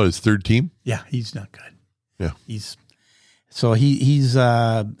on his third team? Yeah, he's not good. Yeah. He's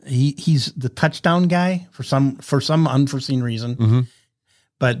the touchdown guy for some unforeseen reason. Mm-hmm.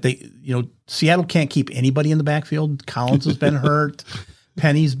 But Seattle can't keep anybody in the backfield. Collins has been hurt.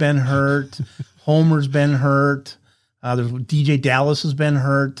 Penny's been hurt. Homer's been hurt. There's DJ Dallas has been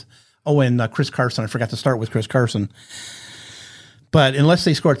hurt. Oh, and Chris Carson. I forgot to start with Chris Carson. But unless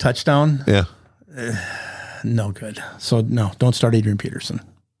they score a touchdown, no good. So no, don't start Adrian Peterson.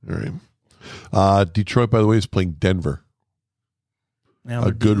 All right. Detroit, by the way, is playing Denver. Yeah,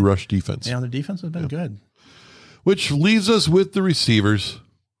 a good rush defense. Yeah, their defense has been good. Which leaves us with the receivers.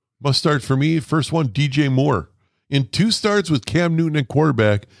 Must start for me. First one, DJ Moore. In 2 starts with Cam Newton at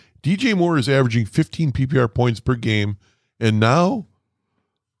quarterback, DJ Moore is averaging 15 PPR points per game. And now,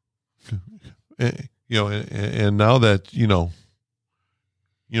 and now that, who's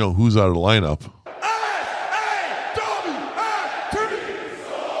out of the lineup.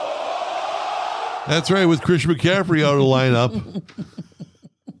 That's right, with Christian McCaffrey out of the lineup.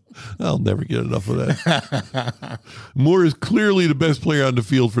 I'll never get enough of that. Moore is clearly the best player on the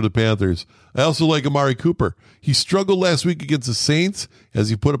field for the Panthers. I also like Amari Cooper. He struggled last week against the Saints as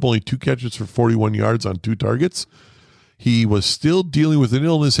he put up only 2 catches for 41 yards on 2 targets. He was still dealing with an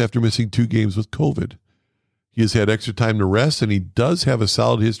illness after missing 2 games with COVID. He has had extra time to rest, and he does have a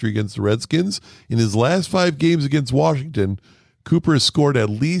solid history against the Redskins. In his last 5 games against Washington, Cooper has scored at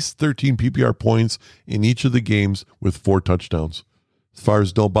least 13 PPR points in each of the games with 4 touchdowns. As far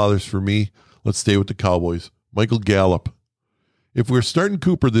as no bothers for me, let's stay with the Cowboys. Michael Gallup. If we're starting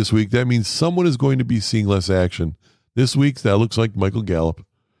Cooper this week, that means someone is going to be seeing less action. This week, that looks like Michael Gallup.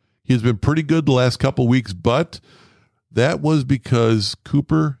 He has been pretty good the last couple weeks, but that was because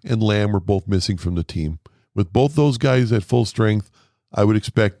Cooper and Lamb were both missing from the team. With both those guys at full strength, I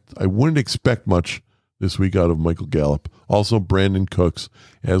wouldn't expect much this week out of Michael Gallup. Also, Brandon Cooks.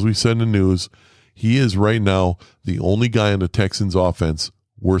 As we said in the news, he is right now the only guy on the Texans offense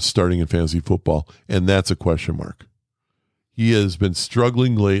worth starting in fantasy football, and that's a question mark. He has been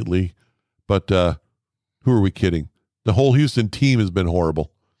struggling lately, but who are we kidding? The whole Houston team has been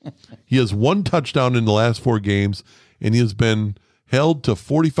horrible. He has 1 touchdown in the last 4 games, and he has been held to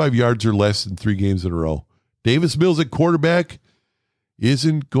 45 yards or less in 3 games in a row. Davis Mills at quarterback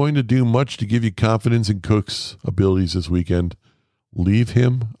isn't going to do much to give you confidence in Cook's abilities this weekend. Leave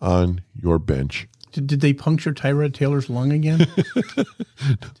him on your bench. Did they puncture Tyrod Taylor's lung again?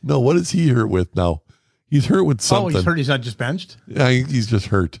 No, what is he hurt with now? He's hurt with something. Oh, he's hurt. He's not just benched? Yeah, he's just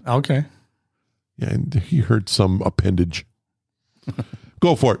hurt. Okay. Yeah, and he hurt some appendage.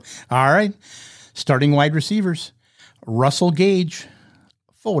 Go for it. All right. Starting wide receivers. Russell Gage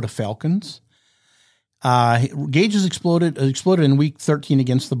for the Falcons. Gage has exploded in week 13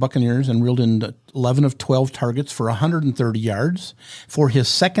 against the Buccaneers and reeled in 11 of 12 targets for 130 yards for his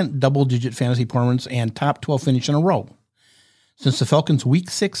second double-digit fantasy performance and top 12 finish in a row. Since the Falcons' week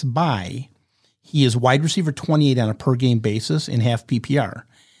 6 bye, he is wide receiver 28 on a per-game basis in half PPR.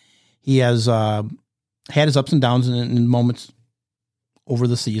 He has had his ups and downs in moments over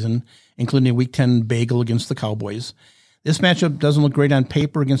the season, including a week 10 bagel against the Cowboys. This matchup doesn't look great on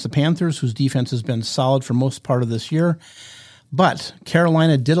paper against the Panthers, whose defense has been solid for most part of this year. But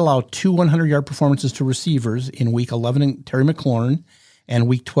Carolina did allow 2 100-yard performances to receivers in Week 11, Terry McLaurin, and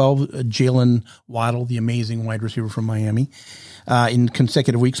Week 12, Jalen Waddle, the amazing wide receiver from Miami, in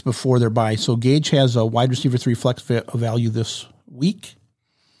consecutive weeks before their bye. So Gage has a wide receiver 3 flex value this week.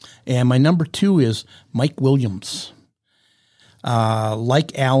 And my number 2 is Mike Williams.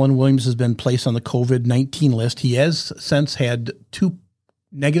 Like Allen, Williams has been placed on the COVID-19 list. He has since had 2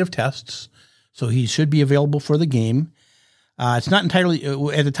 negative tests, so he should be available for the game. It's not entirely,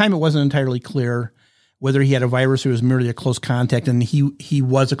 at the time it wasn't entirely clear whether he had a virus or was merely a close contact, and he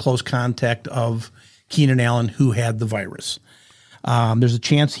was a close contact of Keenan Allen, who had the virus. There's a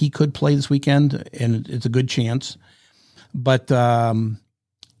chance he could play this weekend, and it's a good chance. But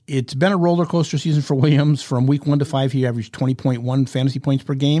it's been a roller coaster season for Williams. From week 1 to 5, he averaged 20.1 fantasy points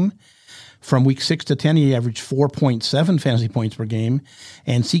per game. From week 6 to 10, he averaged 4.7 fantasy points per game.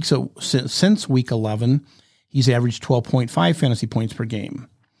 And since week 11, he's averaged 12.5 fantasy points per game.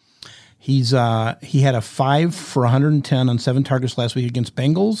 He had a 5 for 110 on 7 targets last week against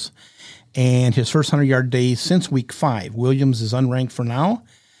Bengals, and his first 100-yard day since week 5. Williams is unranked for now,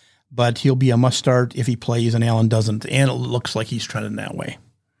 but he'll be a must-start if he plays and Allen doesn't, and it looks like he's trending that way.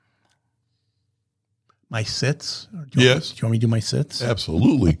 My sits? Yes. Do you want me to do my sits?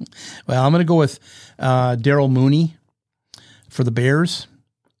 Absolutely. Well, I'm going to go with Darryl Mooney for the Bears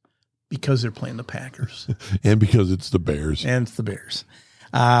because they're playing the Packers. And because it's the Bears. And it's the Bears.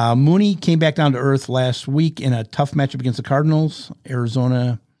 Mooney came back down to earth last week in a tough matchup against the Cardinals.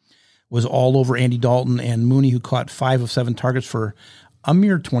 Arizona was all over Andy Dalton and Mooney, who caught 5 of 7 targets for a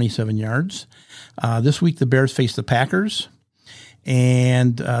mere 27 yards. This week, the Bears faced the Packers,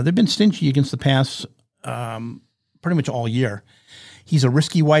 and they've been stingy against the pass pretty much all year. He's a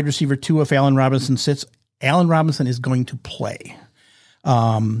risky wide receiver, too, if Allen Robinson sits. Allen Robinson is going to play. We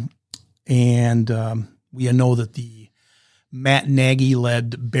know that the Matt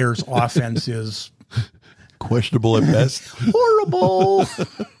Nagy-led Bears offense is questionable at best. Horrible.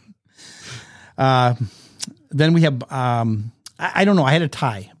 Then we have, I don't know. I had a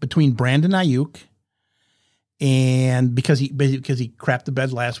tie between Brandon Ayuk and because he crapped the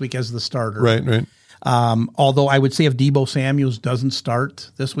bed last week as the starter. Right. Although I would say if Deebo Samuels doesn't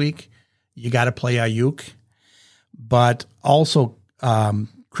start this week, you got to play Ayuk. But also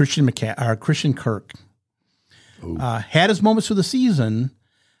Christian Kirk had his moments for the season,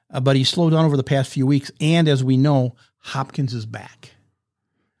 but he slowed down over the past few weeks. And as we know, Hopkins is back.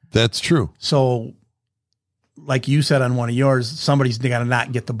 That's true. So, like you said on one of yours, somebody's got to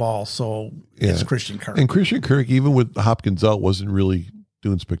not get the ball. So it's Christian Kirk. And Christian Kirk, even with Hopkins out, wasn't really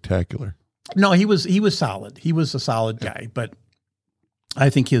doing spectacular. No, he was solid. He was a solid guy, but I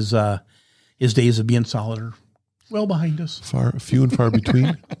think his days of being solid are well behind us. Few and far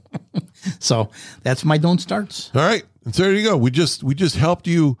between. So that's my don't starts. All right. And so there you go. We just helped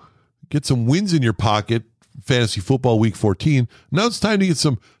you get some wins in your pocket. Fantasy football week 14. Now it's time to get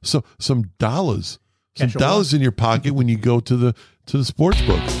some dollars. Some dollars in your pocket when you go to the sports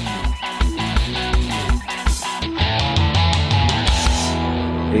book.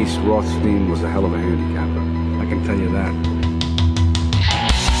 Ace Rothstein was a hell of a handicapper. I can tell you that.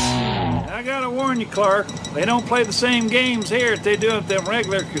 I gotta warn you, Clark. They don't play the same games here as they do at them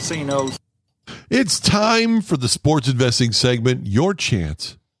regular casinos. It's time for the sports investing segment, your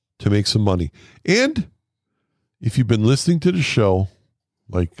chance to make some money. And if you've been listening to the show,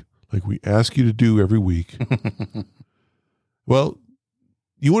 like we ask you to do every week, well,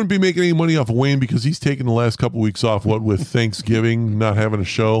 you wouldn't be making any money off of Wayne because he's taking the last couple of weeks off, what with Thanksgiving, not having a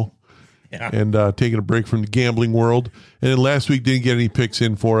show, and taking a break from the gambling world. And then last week didn't get any picks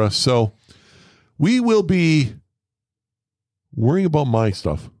in for us. So we will be worrying about my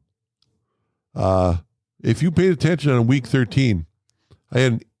stuff. If you paid attention on week 13, I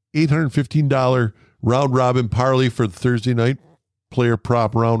had an $815 round robin parlay for the Thursday night player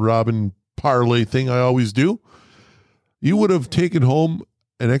prop round robin parlay thing I always do. You would have taken home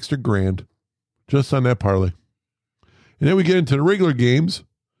an extra $1,000 just on that parlay. And then we get into the regular games.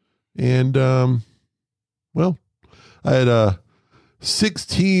 And, well, I had a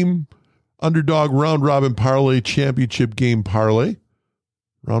 6-team underdog round robin parlay championship game parlay.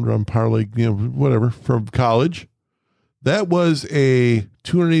 Round robin parlay, whatever, from college. That was a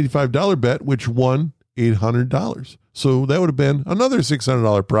 $285 bet, which won $800. So that would have been another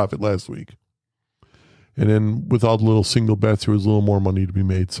 $600 profit last week. And then with all the little single bets, there was a little more money to be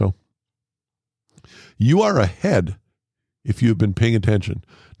made. So you are ahead if you have been paying attention.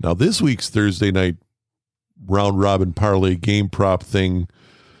 Now, this week's Thursday night round robin parlay game prop thing,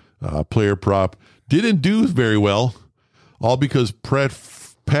 player prop, didn't do very well, all because Pat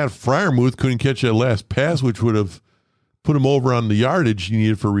Freiermuth couldn't catch that last pass, which would have put him over on the yardage he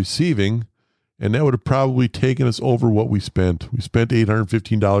needed for receiving, and that would have probably taken us over what we spent. We spent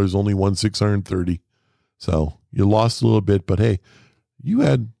 $815, only won $630. So you lost a little bit, but hey, you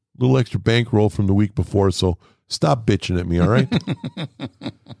had a little extra bankroll from the week before, so stop bitching at me, all right?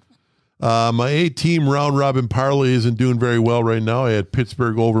 My 8-team round robin parlay isn't doing very well right now. I had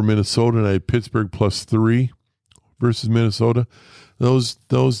Pittsburgh over Minnesota, and I had Pittsburgh +3 versus Minnesota. Those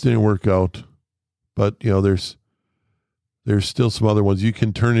didn't work out, but there's still some other ones. You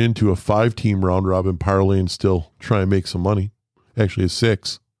can turn it into a 5-team round robin parlay and still try and make some money. Actually, a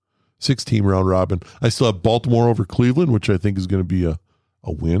 6-team round robin. I still have Baltimore over Cleveland, which I think is going to be a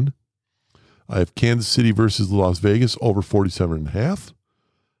win. I have Kansas City versus Las Vegas over 47.5.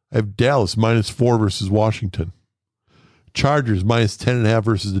 I have Dallas -4 versus Washington. Chargers -10.5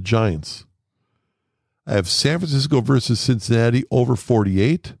 versus the Giants. I have San Francisco versus Cincinnati over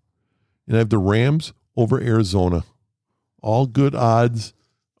 48. And I have the Rams over Arizona. All good odds.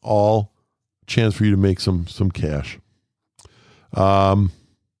 All chance for you to make some cash. Then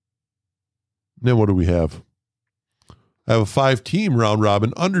what do we have? I have a 5-team round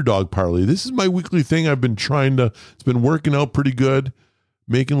robin underdog parlay. This is my weekly thing. It's been working out pretty good.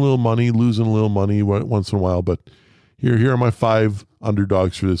 Making a little money, losing a little money once in a while. But here are my 5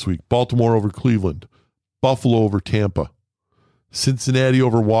 underdogs for this week. Baltimore over Cleveland. Buffalo over Tampa. Cincinnati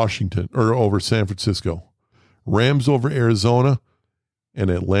over Washington, or over San Francisco. Rams over Arizona. And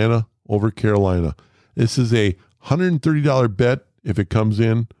Atlanta over Carolina. This is a $130 bet. If it comes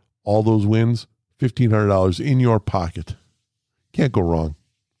in, all those wins, $1,500 in your pocket. Can't go wrong.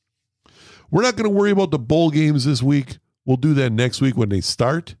 We're not going to worry about the bowl games this week. We'll do that next week when they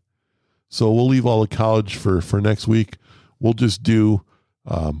start. So we'll leave all the college for next week. We'll just do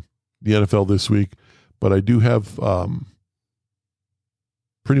the NFL this week. But I do have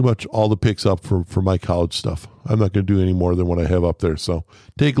pretty much all the picks up for my college stuff. I'm not going to do any more than what I have up there. So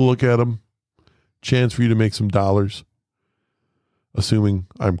take a look at them. Chance for you to make some dollars. Assuming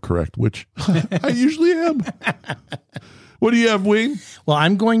I'm correct, which I usually am. What do you have, Wayne? Well,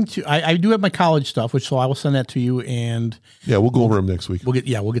 I'm going to. I do have my college stuff, so I will send that to you, and we'll go over them next week.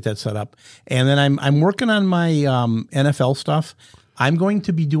 We'll get that set up, and then I'm working on my NFL stuff. I'm going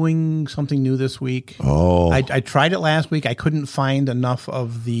to be doing something new this week. Oh, I tried it last week. I couldn't find enough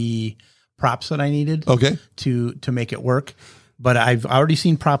of the props that I needed. Okay. To make it work, but I've already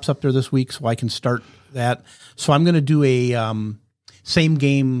seen props up there this week, so I can start that. So I'm going to do a same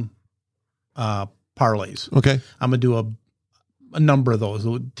game parlays. Okay. I'm going to do a number of those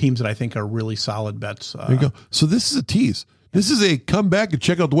teams that I think are really solid bets. There you go. So this is a tease. This is a come back and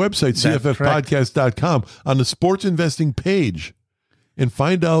check out the website, cffpodcast.com, on the sports investing page and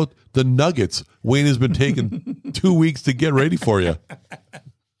find out the nuggets Wayne has been taking 2 weeks to get ready for you.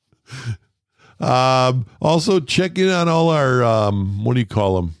 Also, check in on all our, what do you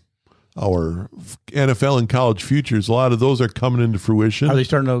call them? Our NFL and college futures. A lot of those are coming into fruition. Are they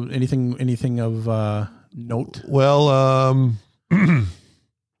starting to anything of note? Well,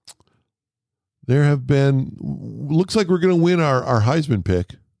 there have been, looks like we're going to win our Heisman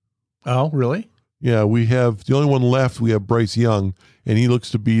pick. Oh, really? Yeah, we have the only one left. We have Bryce Young, and he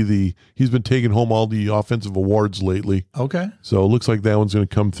looks to be he's been taking home all the offensive awards lately. Okay. So it looks like that one's going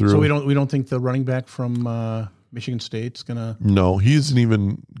to come through. So we don't think the running back from Michigan State's going to. No, he isn't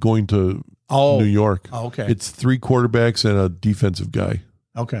even going to New York. Oh, okay. It's 3 quarterbacks and a defensive guy.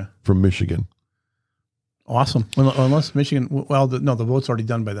 Okay. From Michigan. Awesome. Well, unless Michigan, the vote's already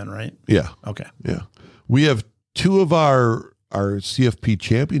done by then, right? Yeah. Okay. Yeah. We have 2 of our CFP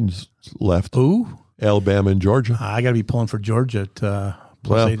champions left. Ooh. Alabama and Georgia. I got to be pulling for Georgia at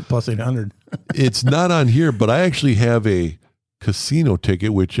plus 800. It's not on here, but I actually have a casino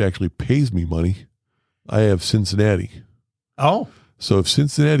ticket, which actually pays me money. I have Cincinnati. Oh. So if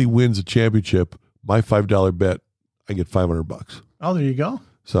Cincinnati wins a championship, my $5 bet, I get $500. Oh, there you go.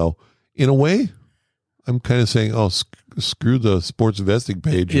 So in a way, I'm kind of saying, screw the sports investing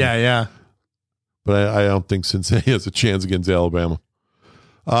page. Yeah. But I don't think Cincinnati has a chance against Alabama.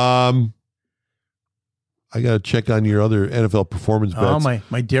 I got to check on your other NFL performance bets. Oh,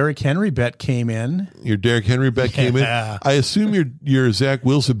 my Derrick Henry bet came in. Your Derrick Henry bet came in. I assume your Zach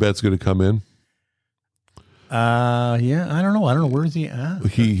Wilson bet's going to come in. Yeah, I don't know. Where is he at?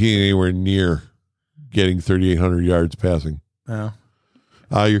 He ain't anywhere near getting 3,800 yards passing. Oh.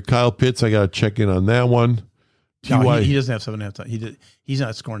 Your Kyle Pitts, I got to check in on that one. No, he doesn't have 7.5. He's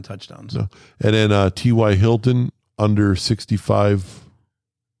not scoring touchdowns. No. And then T.Y. Hilton under 65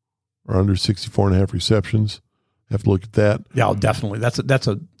 or under 64.5 receptions. Have to look at that. Yeah, definitely.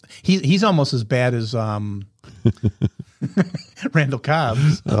 He's almost as bad as Randall Cobb.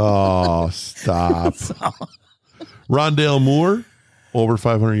 Oh, stop. Rondale Moore, over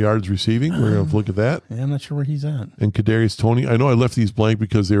 500 yards receiving. We're going to look at that. Yeah, I'm not sure where he's at. And Kadarius Toney. I know I left these blank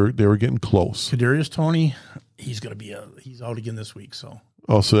because they were getting close. Kadarius Toney, he's out again this week. So.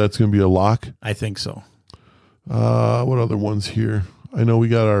 Oh, so that's going to be a lock? I think so. What other ones here? I know we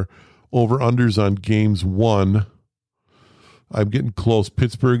got our over-unders on games 1. I'm getting close.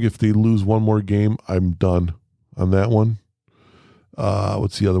 Pittsburgh, if they lose one more game, I'm done on that one.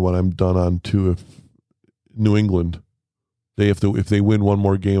 What's the other one I'm done on too? If New England, if they win one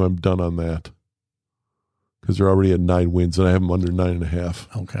more game, I'm done on that because they're already at 9 wins and I have them under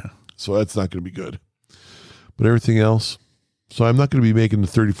 9.5. Okay, so that's not going to be good. But everything else, So I'm not going to be making the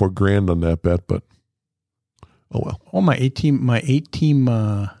 34 grand on that bet, but oh well. Oh, my 8-team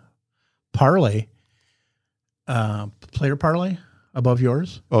parlay, player parlay above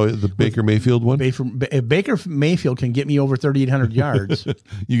yours. Oh, the Baker Mayfield one? If Baker Mayfield can get me over 3,800 yards.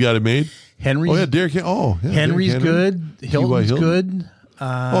 You got it made? Henry's, Oh, yeah, Derrick Henry. Oh, yeah, Henry's Derrick Henry. good. Hilton's good.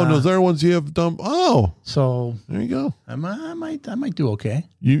 Oh, no, those are ones you have done. Oh, So there you go. I might do okay.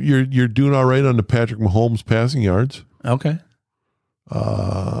 You're doing all right on the Patrick Mahomes passing yards. Okay.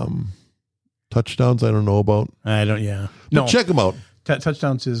 Touchdowns, I don't know about. I don't. Yeah. But check them out.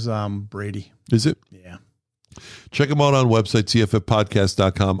 Touchdowns is Brady. Is it? Yeah. Check them out on website,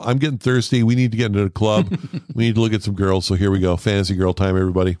 cffpodcast.com. I'm getting thirsty. We need to get into the club. We need to look at some girls. So here we go. Fantasy girl time,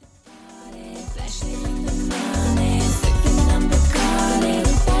 everybody.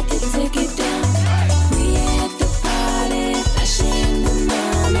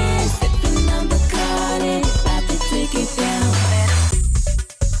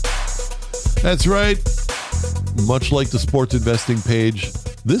 That's right. Much like the sports investing page,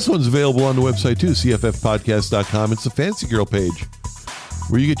 this one's available on the website too, cffpodcast.com. It's the Fancy Girl page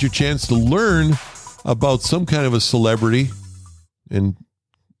where you get your chance to learn about some kind of a celebrity, and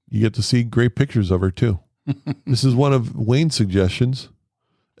you get to see great pictures of her too. This is one of Wayne's suggestions.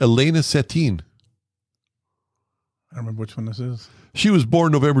 Elena Settin. I don't remember which one this is. She was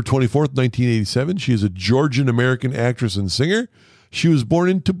born November 24th, 1987. She is a Georgian-American actress and singer. She was born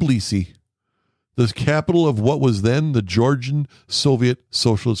in Tbilisi, the capital of what was then the Georgian Soviet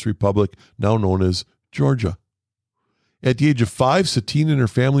Socialist Republic, now known as Georgia. At the age of 5, Settin and her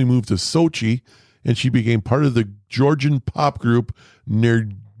family moved to Sochi, and she became part of the Georgian pop group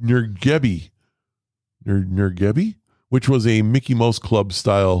Nergebi, which was a Mickey Mouse Club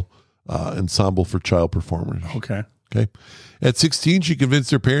style ensemble for child performers. Okay. At 16, she convinced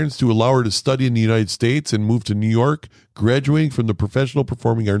her parents to allow her to study in the United States and moved to New York, graduating from the Professional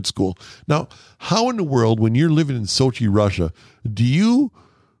Performing Arts School. Now, how in the world, when you're living in Sochi, Russia, do you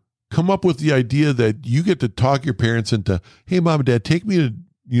come up with the idea that you get to talk your parents into, hey, Mom and Dad, take me to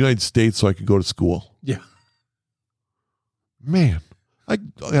the United States so I could go to school? Yeah. Man, I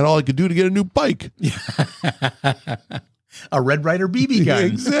had all I could do to get a new bike. A Red Ryder BB gun. Yeah,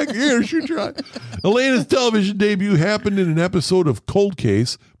 exactly. Here, shoot your eye. Elena's television debut happened in an episode of Cold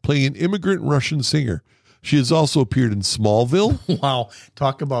Case, playing an immigrant Russian singer. She has also appeared in Smallville. Wow.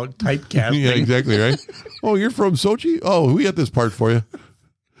 Talk about typecasting. Yeah, exactly, right? Oh, you're from Sochi? Oh, we got this part for you.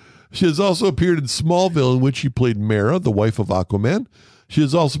 She has also appeared in Smallville, in which she played Mara, the wife of Aquaman. She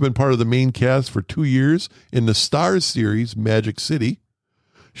has also been part of the main cast for 2 years in the Starz series Magic City.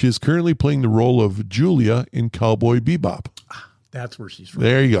 She is currently playing the role of Julia in Cowboy Bebop. That's where she's from.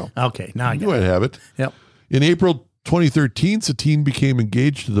 There you go. Okay. Now I You get might it. have it. Yep. In April 2013, Settin became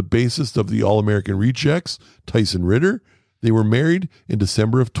engaged to the bassist of the All-American Rejects, Tyson Ritter. They were married in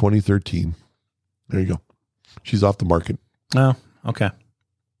December of 2013. There you go. She's off the market. Oh, okay.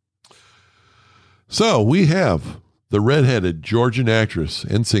 So we have the redheaded Georgian actress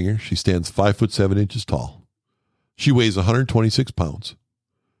and singer. She stands 5'7" tall. She weighs 126 pounds.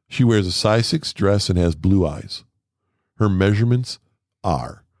 She wears a size 6 dress and has blue eyes. Her measurements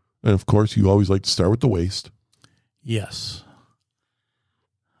are, and of course, you always like to start with the waist. Yes.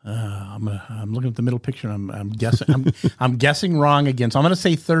 I'm looking at the middle picture. And I'm guessing. I'm guessing wrong again. So I'm going to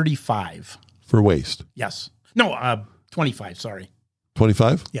say 35. For waist. Yes. No. 25. Sorry.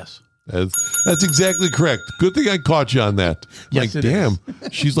 25? Yes. That's exactly correct. Good thing I caught you on that. Yes, like, it damn,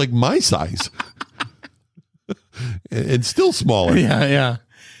 she's like my size. and still smaller. Yeah. Yeah.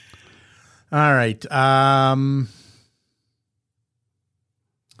 All right. I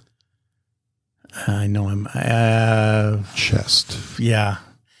know I'm Chest. Yeah.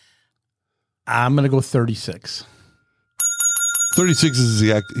 I'm going to go 36. 36 is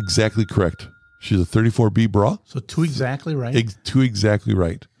exactly correct. She's a 34B bra. So 2 exactly right. 2 exactly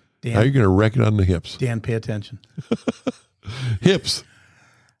right. Dan, Now you're going to wreck it on the hips. Dan, pay attention. Hips.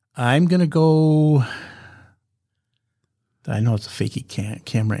 I'm going to go. I know it's a fakey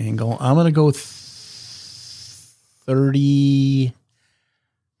camera angle. I'm going to go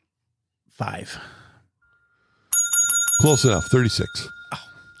 35. Close enough. 36.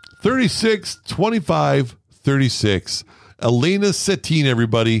 36, 25, 36. Elena Settin,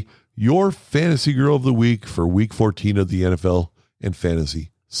 everybody. Your fantasy girl of the week for week 14 of the NFL and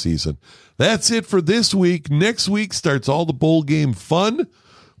fantasy season. That's it for this week. Next week starts all the bowl game fun.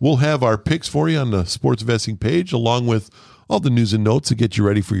 We'll have our picks for you on the sports investing page, along with all the news and notes to get you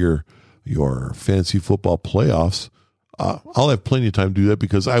ready for your fantasy football playoffs. I'll have plenty of time to do that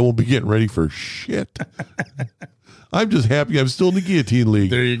because I won't be getting ready for shit. I'm just happy I'm still in the Guillotine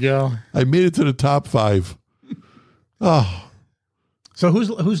League. There you go. I made it to the top 5. Oh, So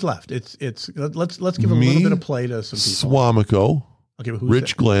who's left? Let's give a little bit of play to some people. Swamico, Okay, but who's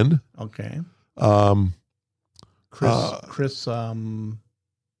Rich Glenn, Okay. Chris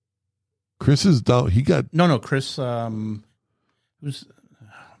is down. He got. No, Chris. Who's?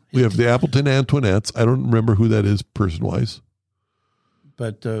 We have the Appleton Antoinettes. I don't remember who that is person wise.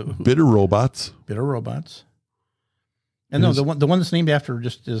 But Bitter Robots. Bitter Robots. And no, the one that's named after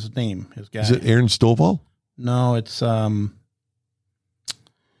just his name, his guy. Is it Aaron Stovall? No, it's there's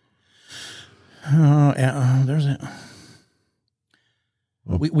a.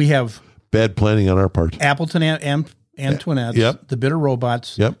 We have bad planning on our part. Appleton Antoinettes. Yep. The Bitter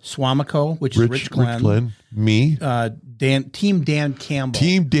Robots. Yep. Swamico, which is Rich Glenn. Me. Team Dan Campbell.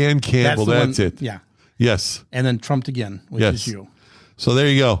 Team Dan Campbell. That's it. Yeah. Yes. And then Trumped again, which is you. So there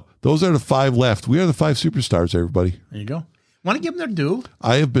you go. Those are the 5 left. We are the 5 superstars, everybody. There you go. Want to give them their due?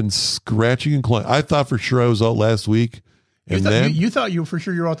 I have been scratching and clawing. I thought for sure I was out last week. And you thought you for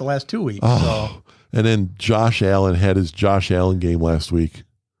sure you were out the last 2 weeks. Oh, and then Josh Allen had his Josh Allen game last week.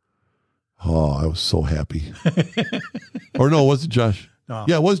 Oh, I was so happy. Or no, was it Josh? No.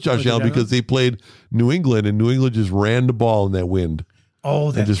 Yeah, it was Josh Allen because they played New England and New England just ran the ball in that wind.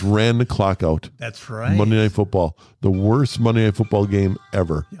 Oh, they just ran the clock out. That's right. Monday Night Football. The worst Monday Night Football game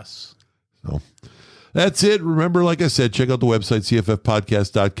ever. Yes. So that's it. Remember, like I said, check out the website,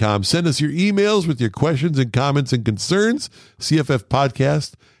 cffpodcast.com. Send us your emails with your questions and comments and concerns,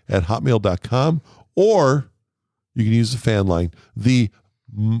 cffpodcast@hotmail.com, or you can use the fan line, the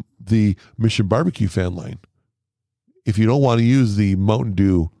Mission Barbecue fan line. If you don't want to use the Mountain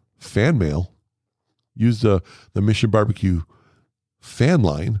Dew fan mail, use the Mission Barbecue fan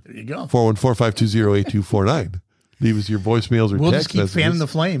line. There you go. 414-520-8249. Leave us your voicemails or we'll text just keep messages. fanning the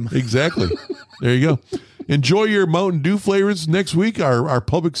flame. Exactly. There you go. Enjoy your Mountain Dew flavors. Next week, our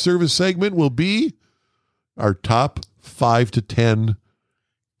public service segment will be our top 5 to 10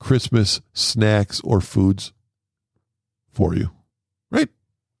 Christmas snacks or foods for you. Right?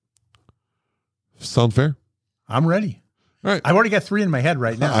 Sound fair? I'm ready. All right. I've already got 3 in my head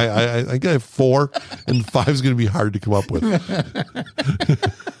right now. I got 4, and 5 is going to be hard to come up with.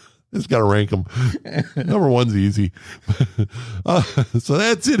 Just got to rank them. Number 1's easy. So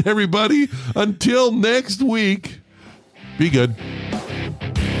that's it, everybody. Until next week, be good.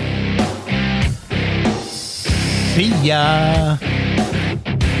 See ya.